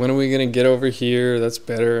 okay, when are we gonna get over here? That's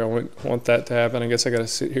better. I want that to happen. I guess I gotta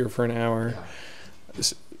sit here for an hour.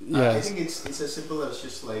 Yeah. I think it's as simple as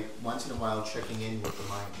just like once in a while checking in with the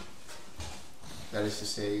mind. That is to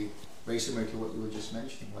say, very similar to what you were just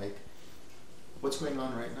mentioning, like, what's going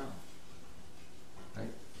on right now? Right?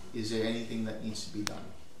 Is there anything that needs to be done?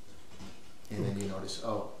 And then you notice,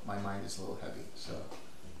 oh, my mind is a little heavy, so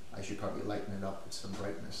I should probably lighten it up with some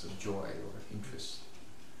brightness of joy or interest.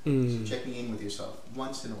 So checking in with yourself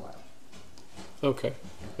once in a while. Okay.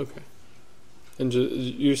 And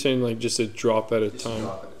you're saying like just a drop at a just time? Just a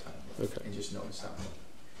drop at a time. Yeah. Okay. And just notice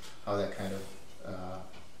how that kind of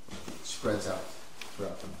spreads out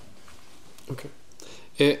throughout the mind. Okay.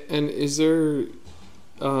 And is there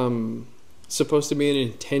supposed to be an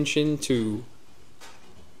intention to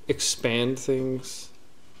expand things?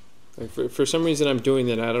 Like for some reason I'm doing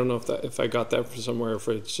that. I don't know if I got that from somewhere, or if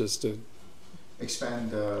it's just to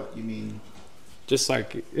expand. You mean just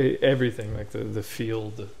like everything, like the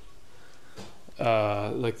field,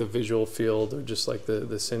 like the visual field, or just like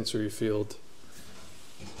the sensory field?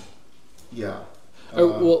 Yeah.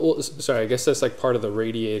 Well, sorry. I guess that's like part of the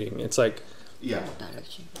radiating. It's like the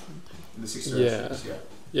six directions.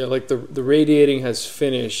 Yeah. Like the radiating has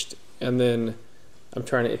finished, and then I'm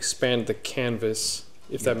trying to expand the canvas,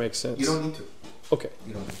 if that makes sense. You don't need to. Okay.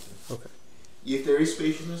 You don't need to. Okay. If there is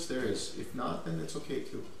spaciousness, there is. If not, then it's okay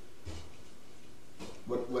too.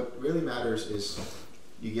 What really matters is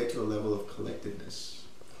you get to a level of collectedness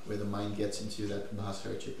where the mind gets into that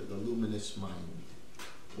Mahasara Chitta, the luminous mind,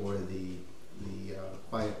 or the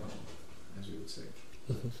quiet mind, as we would say.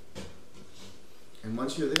 Mm-hmm. And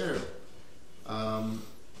once you're there,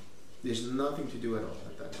 there's nothing to do at all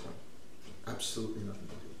at that point. Absolutely nothing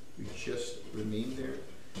to do. You just remain there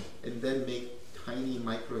and then make tiny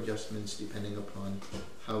micro adjustments depending upon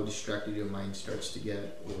how distracted your mind starts to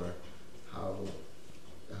get or how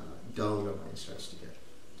dull your mind starts to get.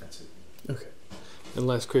 That's it. Okay. And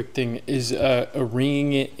last quick thing, is a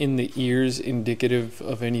ringing in the ears indicative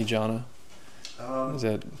of any jhana? Is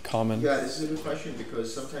that common? Yeah, this is a good question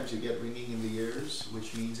because sometimes you get ringing in the ears,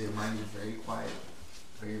 which means your mind is very quiet,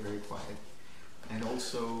 very, very quiet. And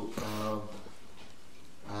also,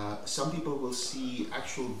 some people will see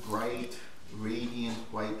actual bright, radiant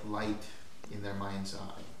white light in their mind's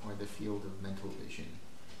eye or the field of mental vision.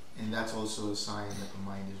 And that's also a sign that the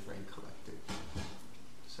mind is very collected.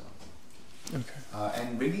 So. Okay.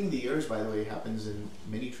 And ringing the ears, by the way, happens in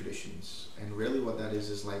many traditions. And really what that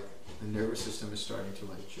is like the nervous system is starting to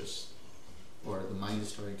like just, or the mind is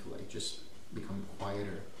starting to like just become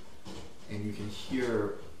quieter. And you can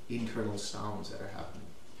hear internal sounds that are happening.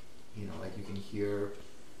 You know, like you can hear,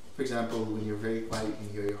 for example, when you're very quiet, you can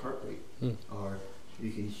hear your heart rate. Or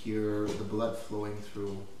you can hear the blood flowing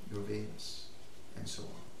through your veins, and so on.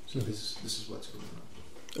 So this is what's going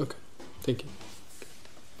on. Okay. Thank you.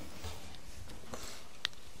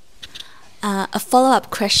 A follow-up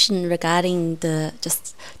question regarding the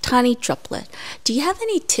just tiny droplet. Do you have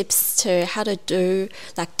any tips to how to do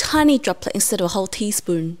like tiny droplet instead of a whole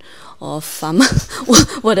teaspoon of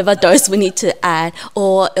whatever dose we need to add,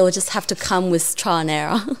 or it will just have to come with trial and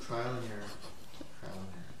error? Trial and error. Trial and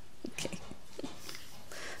error. Okay.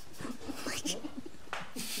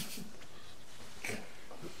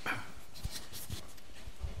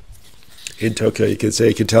 In Tokyo, you can say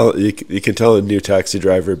you can tell a new taxi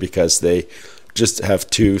driver because they just have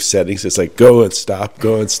two settings. It's like go and stop,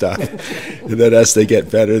 go and stop, and then as they get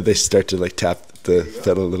better, they start to like tap the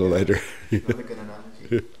pedal a little lighter. Another good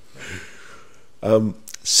analogy.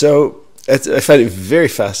 So I find it very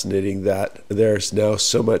fascinating that there's now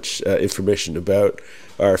so much information about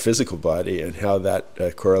our physical body and how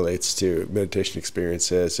that correlates to meditation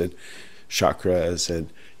experiences and chakras and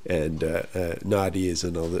nadis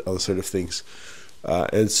and all the sort of things,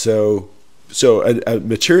 and so a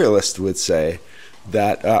materialist would say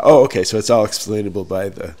that okay, so it's all explainable by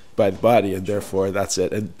the body, and therefore that's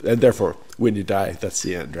it, and therefore when you die, that's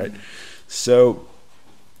the end, right? So,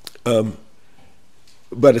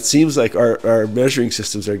 but it seems like our measuring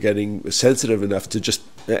systems are getting sensitive enough to just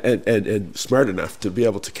and smart enough to be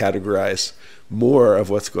able to categorize more of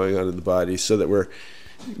what's going on in the body, so that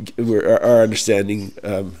our understanding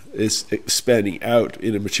is expanding out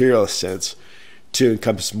in a materialist sense to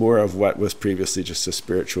encompass more of what was previously just a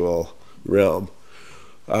spiritual realm.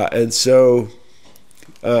 And so,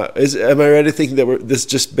 am I right in thinking that this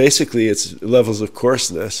just basically it's levels of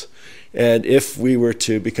coarseness, and if we were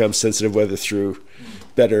to become sensitive, whether through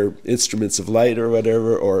better instruments of light or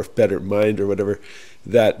whatever, or better mind or whatever,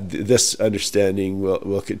 that this understanding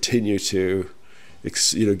will continue to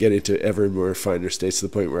get into ever more finer states to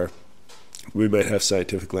the point where we might have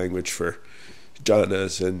scientific language for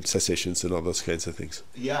jhanas and cessations and all those kinds of things.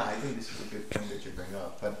 Yeah, I think this is a good point that you bring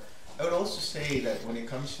up. But I would also say that when it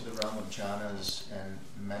comes to the realm of jhanas and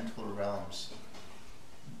mental realms,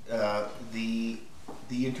 the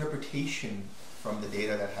interpretation from the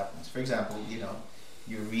data that happens. For example,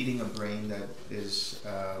 you're reading a brain that is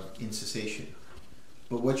in cessation.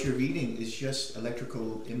 But what you're reading is just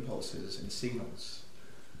electrical impulses and signals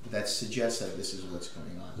that suggest that this is what's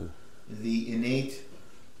going on. The innate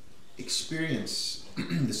experience,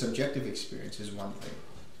 the subjective experience is one thing,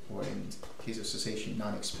 or in case of cessation,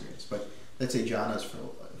 non-experience. But let's say jhanas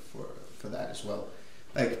for that as well.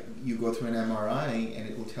 Like you go through an MRI and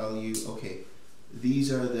it will tell you, okay,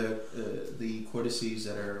 these are the cortices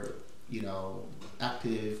that are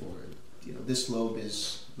active, or this lobe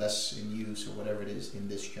is less in use, or whatever it is in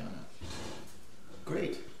this jhana.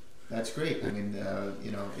 Great, that's great. I mean,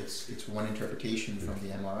 it's one interpretation from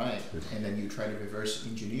the MRI, and then you try to reverse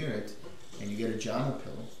engineer it, and you get a jhana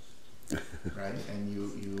pill, right? And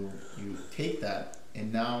you take that,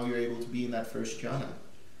 and now you're able to be in that first jhana.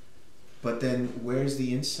 But then, where's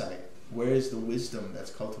the insight? Where is the wisdom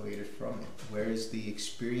that's cultivated from it? Where is the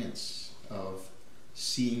experience of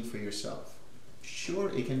seeing for yourself? Sure,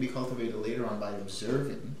 it can be cultivated later on by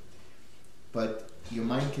observing, but your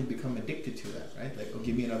mind can become addicted to that, right? Like, oh,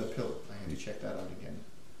 give me another pill. I have to check that out again.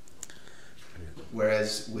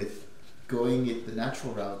 Whereas with going it the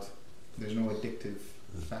natural route, there's no addictive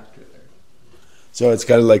factor there. So it's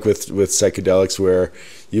kind of like with psychedelics, where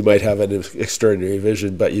you might have an extraordinary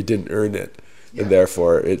vision, but you didn't earn it, and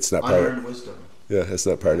therefore it's not part. Unearned wisdom. Yeah, it's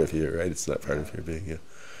not part of you, right? It's not part of your being. Yeah,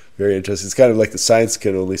 very interesting. It's kind of like the science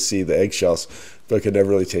can only see the eggshells, but can never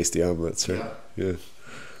really taste the omelets, right? Yeah.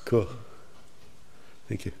 Cool.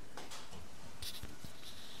 Thank you.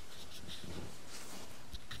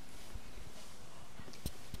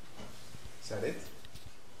 Is that it?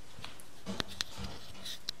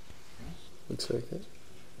 Looks like it.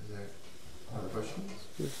 Is there other questions?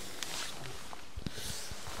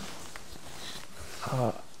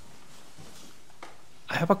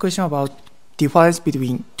 I have a question about difference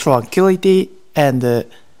between tranquility and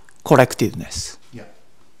collectedness. Yeah.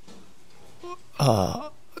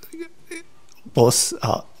 Both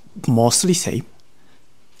are mostly same.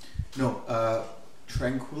 No,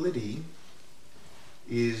 tranquility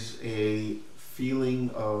is a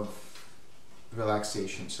feeling of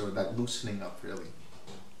relaxation, so that loosening up, really.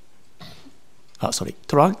 Sorry.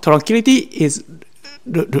 Tranquility is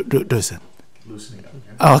loosen. Loosening up.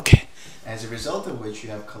 Yeah? Okay. As a result of which you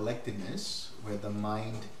have collectedness, where the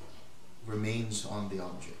mind remains on the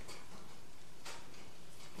object.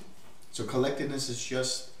 So collectedness is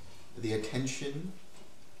just the attention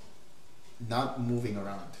not moving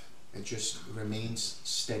around. It just remains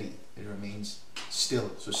steady. It remains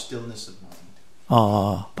still. So stillness of mind.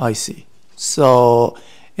 I see. So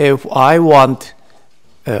if I want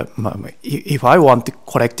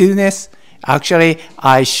collectedness, actually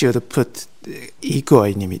I should put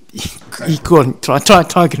equanimity. Tranquility.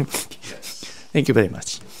 Yes. Thank you very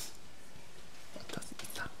much.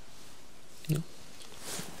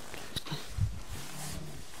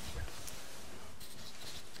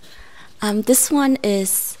 This one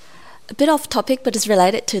is a bit off topic, but it's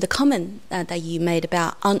related to the comment that you made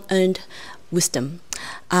about unearned wisdom.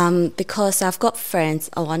 Because I've got friends,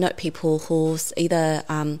 I know people who's either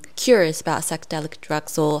curious about psychedelic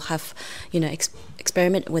drugs or have,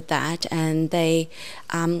 experiment with that, and they,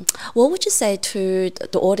 what would you say to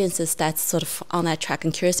the audiences that's sort of on that track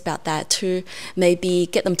and curious about that, to maybe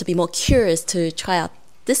get them to be more curious to try out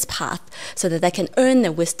this path so that they can earn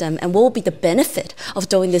their wisdom, and what will be the benefit of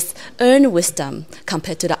doing this earned wisdom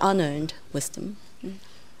compared to the unearned wisdom?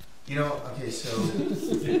 Okay, so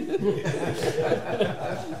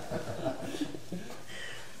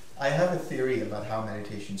I have a theory about how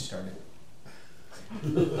meditation started. I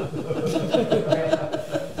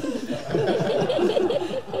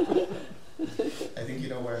think you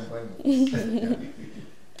know where I'm going with this. Yeah.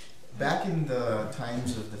 Back in the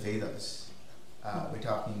times of the Vedas, we're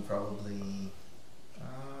talking probably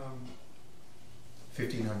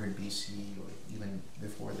 1500 BC or even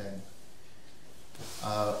before then.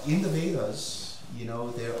 In the Vedas,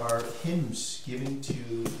 there are hymns given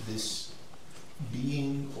to this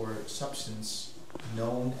being or substance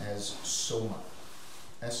known as Soma.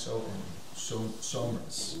 S-O-M,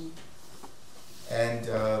 Somas. And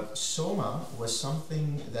Soma was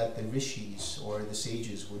something that the rishis or the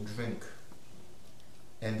sages would drink.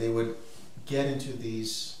 And they would get into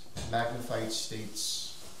these magnified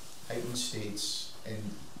states, heightened states, and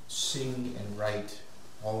sing and write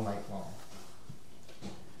all night long.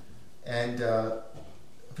 And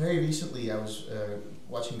very recently I was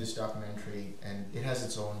watching this documentary, and it has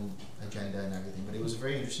its own agenda and everything, but it was a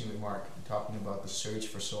very interesting remark talking about the search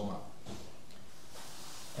for Soma.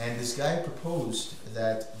 And this guy proposed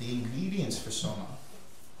that the ingredients for Soma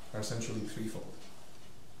are essentially threefold.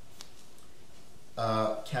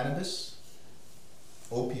 Cannabis,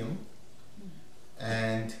 opium,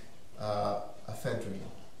 and ephedrine,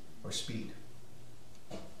 or speed,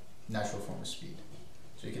 natural form of speed.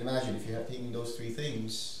 So you can imagine, if you're taking those three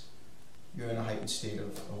things, you're in a heightened state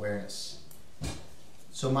of awareness.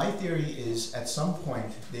 So my theory is, at some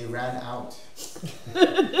point, they ran out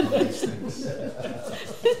of these things.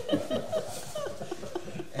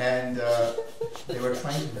 And they were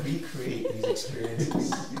trying to recreate these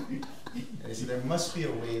experiences. And they said, there must be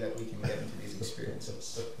a way that we can get into these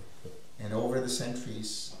experiences. And over the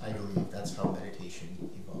centuries, I believe that's how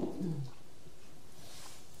meditation evolved.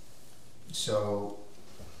 So,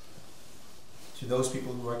 to those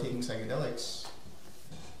people who are taking psychedelics,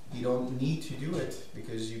 you don't need to do it,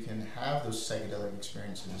 because you can have those psychedelic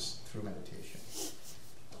experiences through meditation.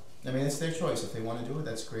 I mean, it's their choice. If they want to do it,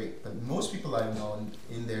 that's great. But most people I've known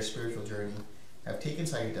in their spiritual journey have taken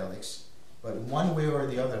psychedelics, but one way or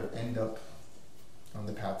the other end up on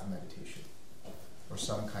the path of meditation or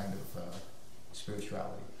some kind of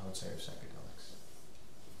spirituality outside of psychedelics.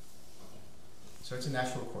 So it's a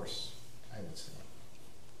natural course, I would say.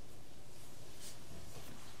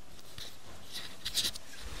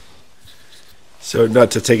 So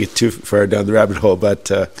not to take it too far down the rabbit hole,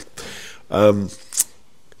 but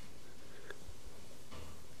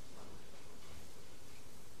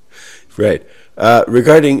right.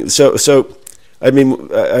 Regarding I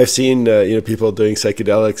mean, I've seen people doing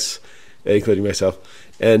psychedelics, including myself,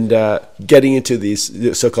 and getting into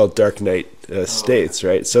these so-called dark night states,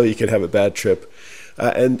 right? So you can have a bad trip,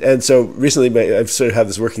 and so recently I've sort of had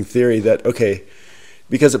this working theory that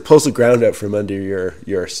because it pulls the ground out from under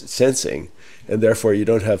your sensing, and therefore you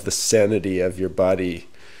don't have the sanity of your body,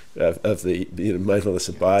 of the mindfulness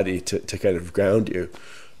of body to kind of ground you.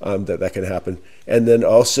 That can happen, and then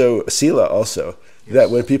also sila also. Yes.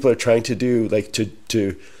 That when people are trying to do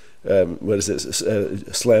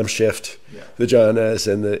slam shift the jhanas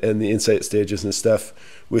and the insight stages and stuff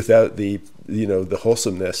without the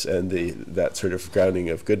wholesomeness and that sort of grounding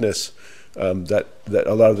of goodness, that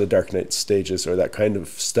a lot of the dark night stages or that kind of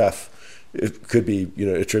stuff, it could be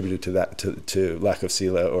attributed to that to lack of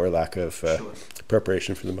sila or lack of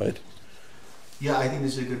preparation for the mind. Yeah, I think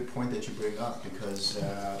this is a good point that you bring up, because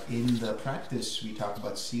in the practice we talk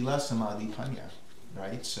about sila, samadhi, panya,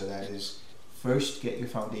 right? So that is, first get your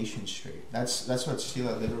foundation straight. That's what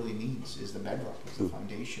sila literally means, is the bedrock, is the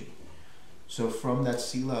foundation. So from that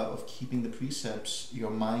sila of keeping the precepts, your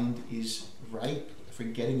mind is right for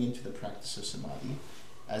getting into the practice of samadhi,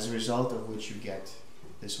 as a result of which you get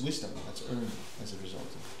this wisdom that's earned as a result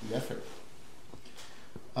of the effort.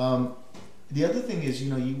 The other thing is,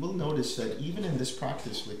 you will notice that even in this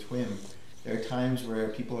practice with Twim, there are times where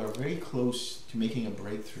people are very close to making a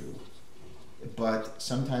breakthrough, but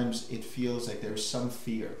sometimes it feels like there's some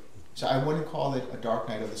fear. So I wouldn't call it a dark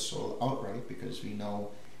night of the soul outright, because we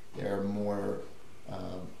know there are more,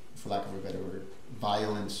 for lack of a better word,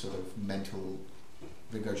 violent sort of mental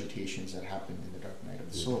regurgitations that happen in the dark night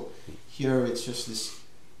of the soul. Here it's just this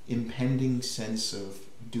impending sense of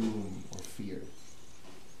doom or fear.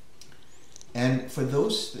 And for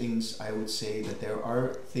those things, I would say that there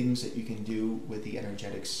are things that you can do with the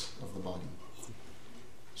energetics of the body.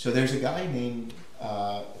 So there's a guy named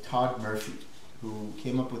Todd Murphy, who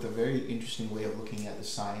came up with a very interesting way of looking at the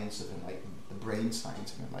science of enlightenment, the brain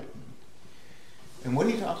science of enlightenment. And what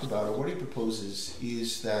he talked about, or what he proposes,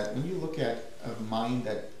 is that when you look at a mind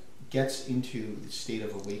that gets into the state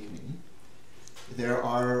of awakening, there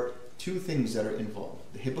are two things that are involved,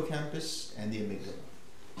 the hippocampus and the amygdala.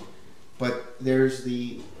 But there's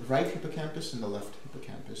the right hippocampus and the left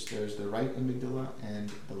hippocampus. There's the right amygdala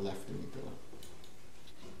and the left amygdala.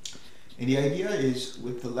 And the idea is,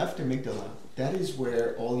 with the left amygdala, that is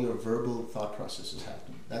where all your verbal thought processes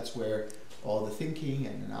happen. That's where all the thinking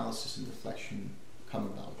and analysis and reflection come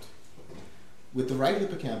about. With the right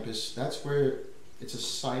hippocampus, that's where it's a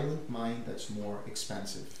silent mind that's more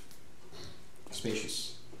expansive,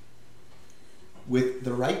 spacious. With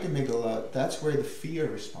the right amygdala, that's where the fear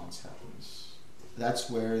response happens. That's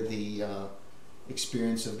where the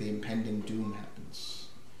experience of the impending doom happens.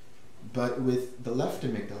 But with the left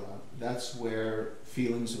amygdala, that's where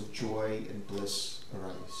feelings of joy and bliss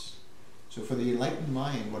arise. So for the enlightened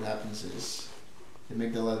mind, what happens is the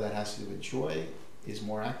amygdala that has to do with joy is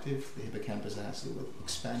more active. The hippocampus that has to do with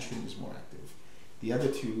expansion is more active. The other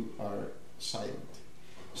two are silent.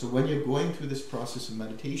 So when you're going through this process of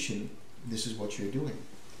meditation, this is what you're doing.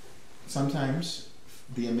 Sometimes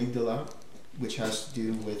the amygdala, which has to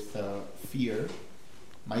do with fear,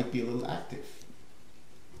 might be a little active.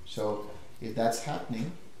 So if that's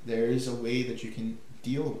happening, there is a way that you can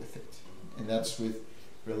deal with it. And that's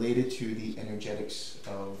related to the energetics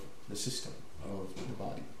of the system, of the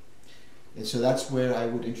body. And so that's where I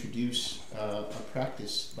would introduce a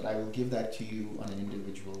practice, but I will give that to you on an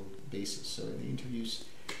individual basis. So in the interviews,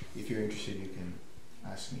 if you're interested, you can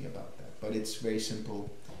ask me about that. But it's very simple,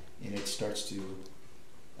 and it starts to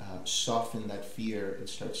soften that fear. It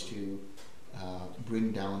starts to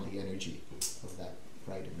bring down the energy of that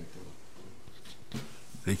right amygdala.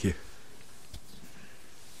 Thank you.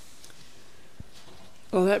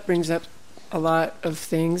 Well, that brings up a lot of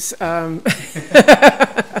things.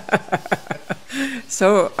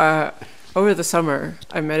 So over the summer,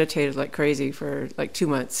 I meditated like crazy for like 2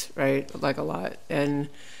 months, right? Like a lot. And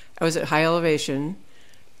I was at high elevation,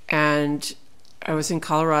 and I was in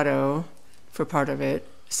Colorado for part of it.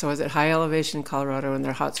 So I was at high elevation in Colorado, and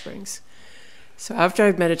there are hot springs. So after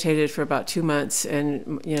I've meditated for about 2 months,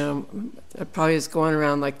 and I probably was going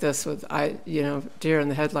around like this with deer in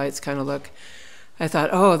the headlights kind of look, I thought,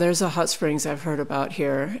 oh, there's a hot springs I've heard about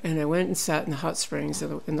here. And I went and sat in the hot springs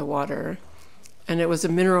in the water. and it was a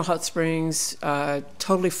mineral hot springs,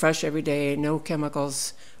 totally fresh every day, no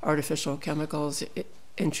chemicals, artificial chemicals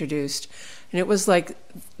introduced. And it was like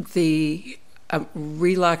the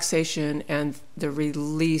relaxation and the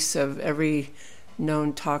release of every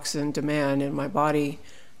known toxin demand in my body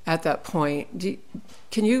at that point.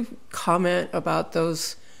 Can you comment about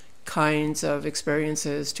those kinds of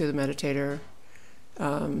experiences to the meditator,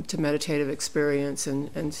 to meditative experience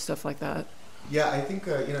and stuff like that? Yeah, I think,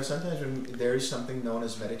 sometimes when there is something known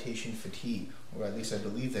as meditation fatigue, or at least I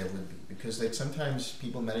believe there would be, because like sometimes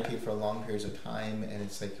people meditate for long periods of time, and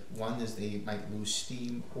it's like, one is they might lose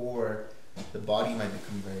steam, or the body might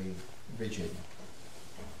become very rigid.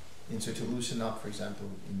 And so to loosen up, for example,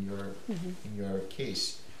 in your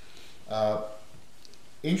case,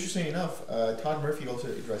 interesting enough, Todd Murphy also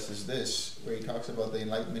addresses this, where he talks about the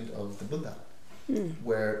enlightenment of the Buddha,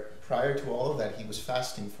 where prior to all of that, he was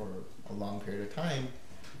fasting for a long period of time,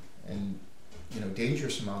 and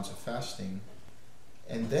dangerous amounts of fasting,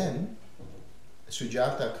 and then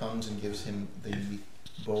Sujata comes and gives him the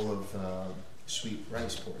bowl of sweet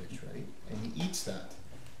rice porridge, right? And he eats that,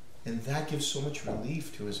 and that gives so much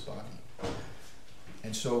relief to his body.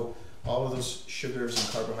 And so all of those sugars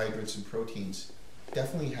and carbohydrates and proteins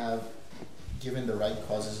definitely have given the right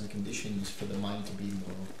causes and conditions for the mind to be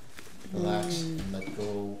more relaxed and let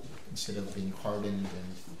go, instead of being hardened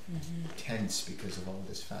and tense because of all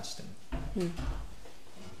this fasting.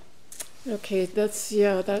 Okay, that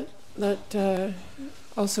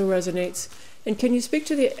also resonates. And can you speak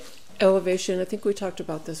to the elevation? I think we talked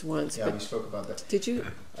about this once. Yeah, we spoke about that. Did you?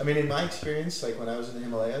 I mean, in my experience, like when I was in the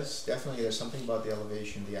Himalayas, definitely there's something about the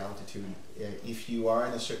elevation, the altitude. If you are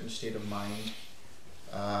in a certain state of mind,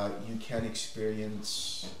 you can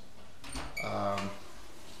experience,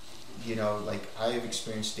 like I've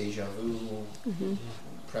experienced deja vu,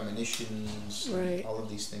 premonitions, right. all of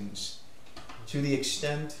these things, to the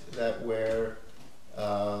extent that where,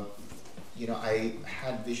 I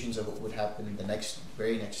had visions of what would happen the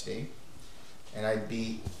very next day, and I'd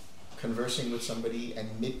be conversing with somebody, and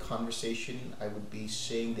mid-conversation I would be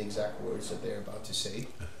saying the exact words that they're about to say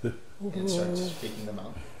and start speaking them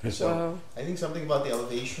out. So I think something about the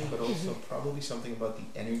elevation, but also probably something about the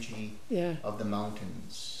energy of the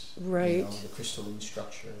mountains, right? The crystalline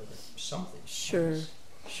structure, something.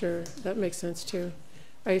 Sure, that makes sense too.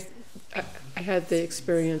 I had the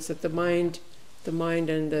experience that the mind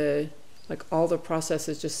and the all the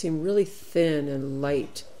processes just seem really thin and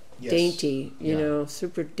light. Yes. Dainty,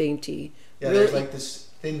 super dainty. Yeah, really, there's like this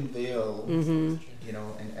thin veil, and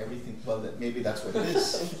everything. Well, maybe that's what it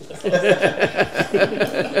is.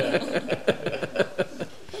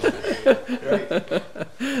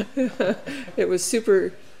 Right. It was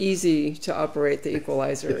super easy to operate the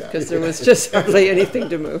equalizer because there was just hardly anything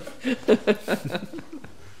to move.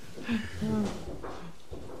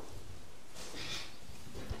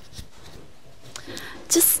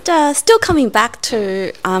 Just still coming back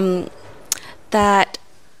to that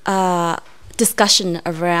discussion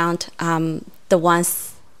around the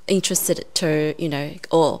ones interested to,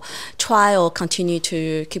 or try or continue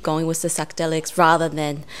to keep going with the psychedelics rather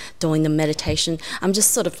than doing the meditation. I'm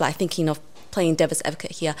just sort of like thinking of playing devil's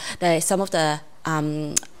advocate here. That some of the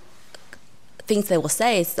things they will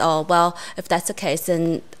say is, oh, well, if that's the case,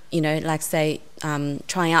 then like say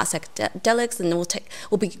trying out psychedelics, and it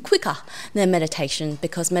will be quicker than meditation,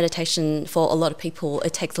 because meditation for a lot of people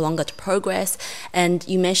it takes longer to progress. And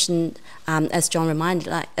you mentioned, as John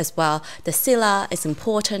reminded as well, the sila is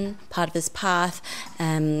important part of this path,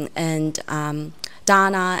 and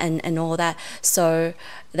dana and all that. So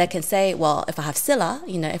they can say, well, if I have sila,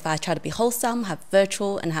 if I try to be wholesome, have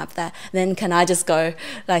virtual, and have that, then can I just go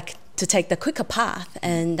to take the quicker path?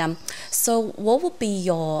 And so what would be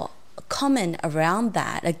your comment around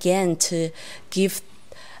that, again, to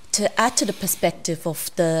add to the perspective of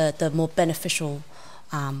the more beneficial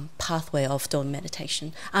pathway of doing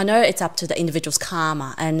meditation? I know it's up to the individual's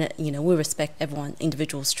karma, and we respect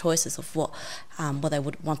individual's choices of what they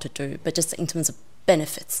would want to do, but just in terms of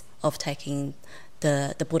benefits of taking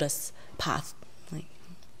the Buddha's path.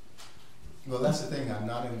 Well, that's the thing. I'm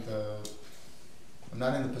not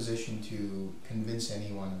in the position to convince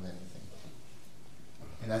anyone of anything.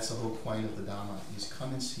 And that's the whole point of the Dhamma, is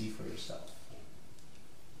come and see for yourself.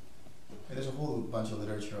 And there's a whole bunch of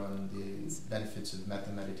literature on the benefits of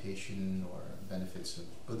metta meditation, or benefits of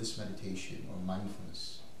Buddhist meditation, or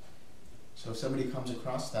mindfulness. So if somebody comes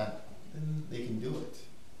across that, then they can do it.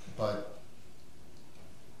 But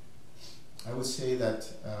I would say that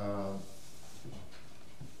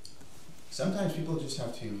sometimes people just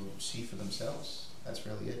have to see for themselves. That's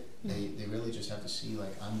really it. They really just have to see,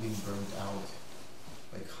 I'm being burnt out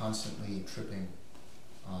by constantly tripping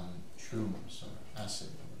on shrooms or acid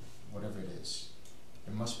or whatever it is.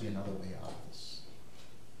 There must be another way out of this,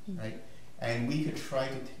 right? And we could try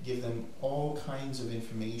to give them all kinds of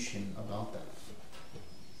information about that.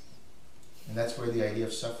 And that's where the idea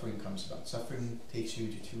of suffering comes about. Suffering takes you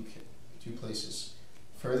to two places.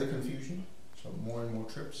 Further confusion, so more and more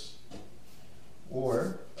trips,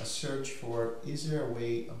 or a search for, is there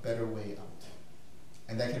a better way out?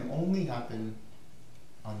 And that can only happen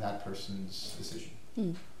on that person's decision.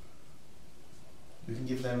 You can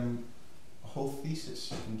give them a whole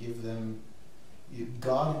thesis. You can give them,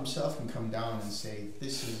 God himself can come down and say,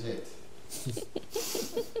 this is it.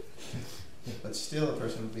 But still a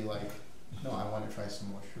person would be like, no, I want to try some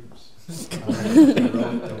more shrooms. I want to take a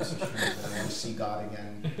heroic dose of shrooms, and I want to see God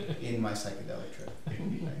again in my psychedelic trip.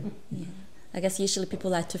 Right? Yeah. I guess usually people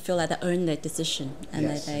like to feel like they own their decision and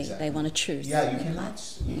Yes, they exactly. want to choose. Yeah, you cannot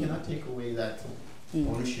take away that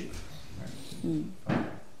ownership. Right?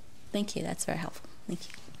 Thank you. That's very helpful. Thank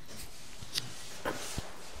you.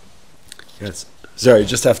 Yes. Sorry,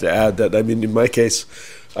 just have to add that, I mean, in my case,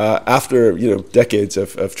 after, decades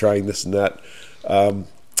of trying this and that,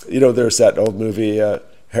 there's that old movie,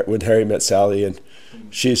 When Harry Met Sally, and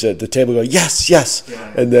she's at the table going, yes, yes.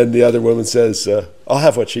 Yeah. And then the other woman says, I'll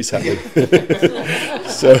have what she's having.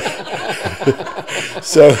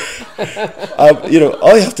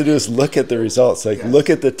 All you have to do is look at the results, look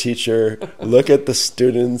at the teacher, look at the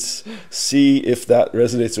students, see if that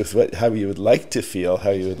resonates with how you would like to feel,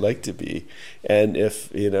 how you would like to be. And if,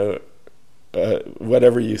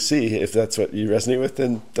 whatever you see, if that's what you resonate with,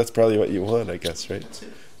 then that's probably what you want, I guess, right? That's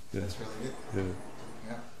it. Yeah. That's really it.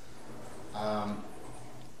 Yeah.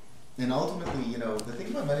 And ultimately, the thing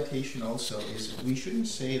about meditation also is we shouldn't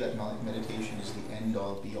say that meditation is the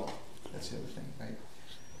end-all, be-all. That's the other thing, right?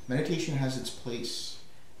 Meditation has its place.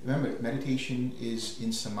 Remember, meditation is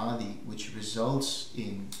in samadhi, which results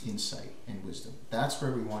in insight and wisdom. That's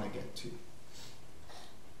where we want to get to.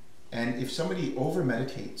 And if somebody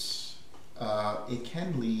over-meditates, it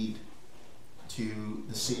can lead to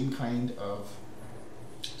the same kind of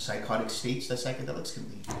psychotic states that psychedelics can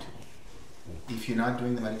lead you to. If you're not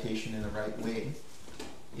doing the meditation in the right way,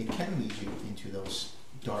 it can lead you into those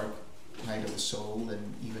dark night of the soul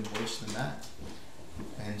and even worse than that.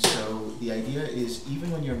 And so the idea is,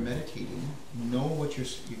 even when you're meditating, know what you're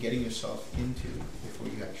getting yourself into before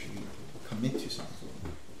you actually commit to something.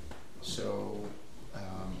 So,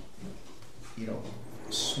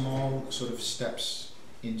 small sort of steps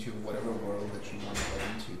into whatever world that you want to get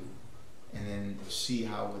into, and then see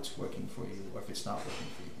how it's working for you, or if it's not working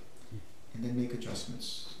for you, and then make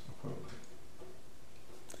adjustments accordingly.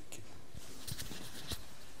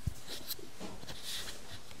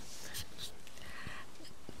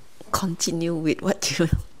 Continue with what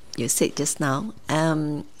you said just now.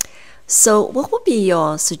 So what would be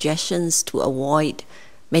your suggestions to avoid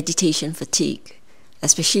meditation fatigue,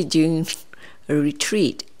 especially during a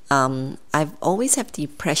retreat? I've always had the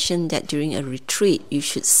impression that during a retreat you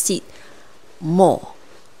should sit more,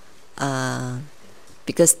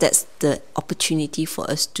 because that's the opportunity for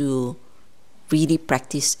us to really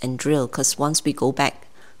practice and drill, because once we go back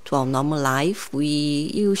to our normal life,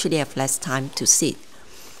 we usually have less time to sit.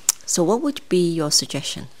 So what would be your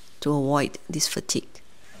suggestion to avoid this fatigue?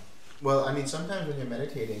 Well, I mean, sometimes when you're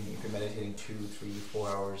meditating, if you're meditating 2, 3, 4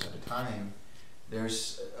 hours at a time,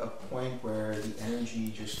 there's a point where the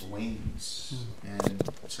energy just wanes, and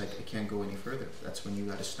it's like, it can't go any further. That's when you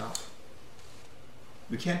got to stop.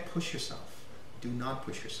 You can't push yourself. Do not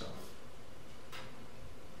push yourself.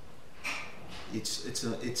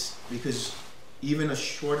 It's because even a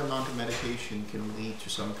short amount of meditation can lead to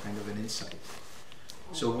some kind of an insight.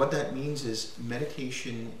 So what that means is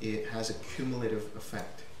meditation, it has a cumulative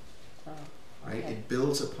effect, right? It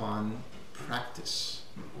builds upon practice.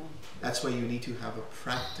 That's why you need to have a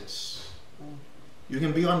practice. You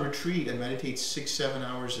can be on retreat and meditate 6, 7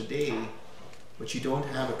 hours a day, but you don't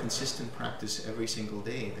have a consistent practice every single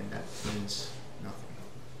day, then that means nothing.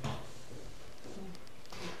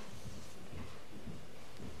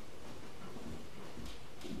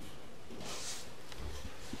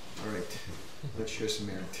 All right, let's share some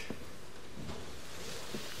merit.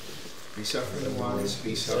 Be suffering ones,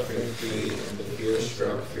 be suffering free, and the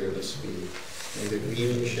fear-struck fearless be. May the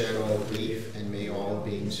grieving shed all grief, and may all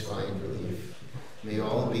beings find relief. May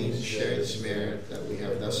all beings share this merit that we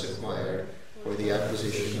have thus acquired for the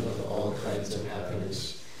acquisition of all kinds of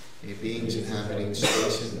happiness. May beings inhabiting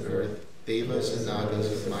space and earth, devas and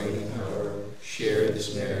nagas of mighty power, share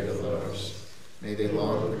this merit of ours. May they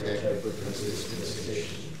long protect the Buddha's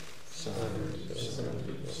dispensation. Sadhu,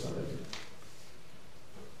 sadhu, sadhu.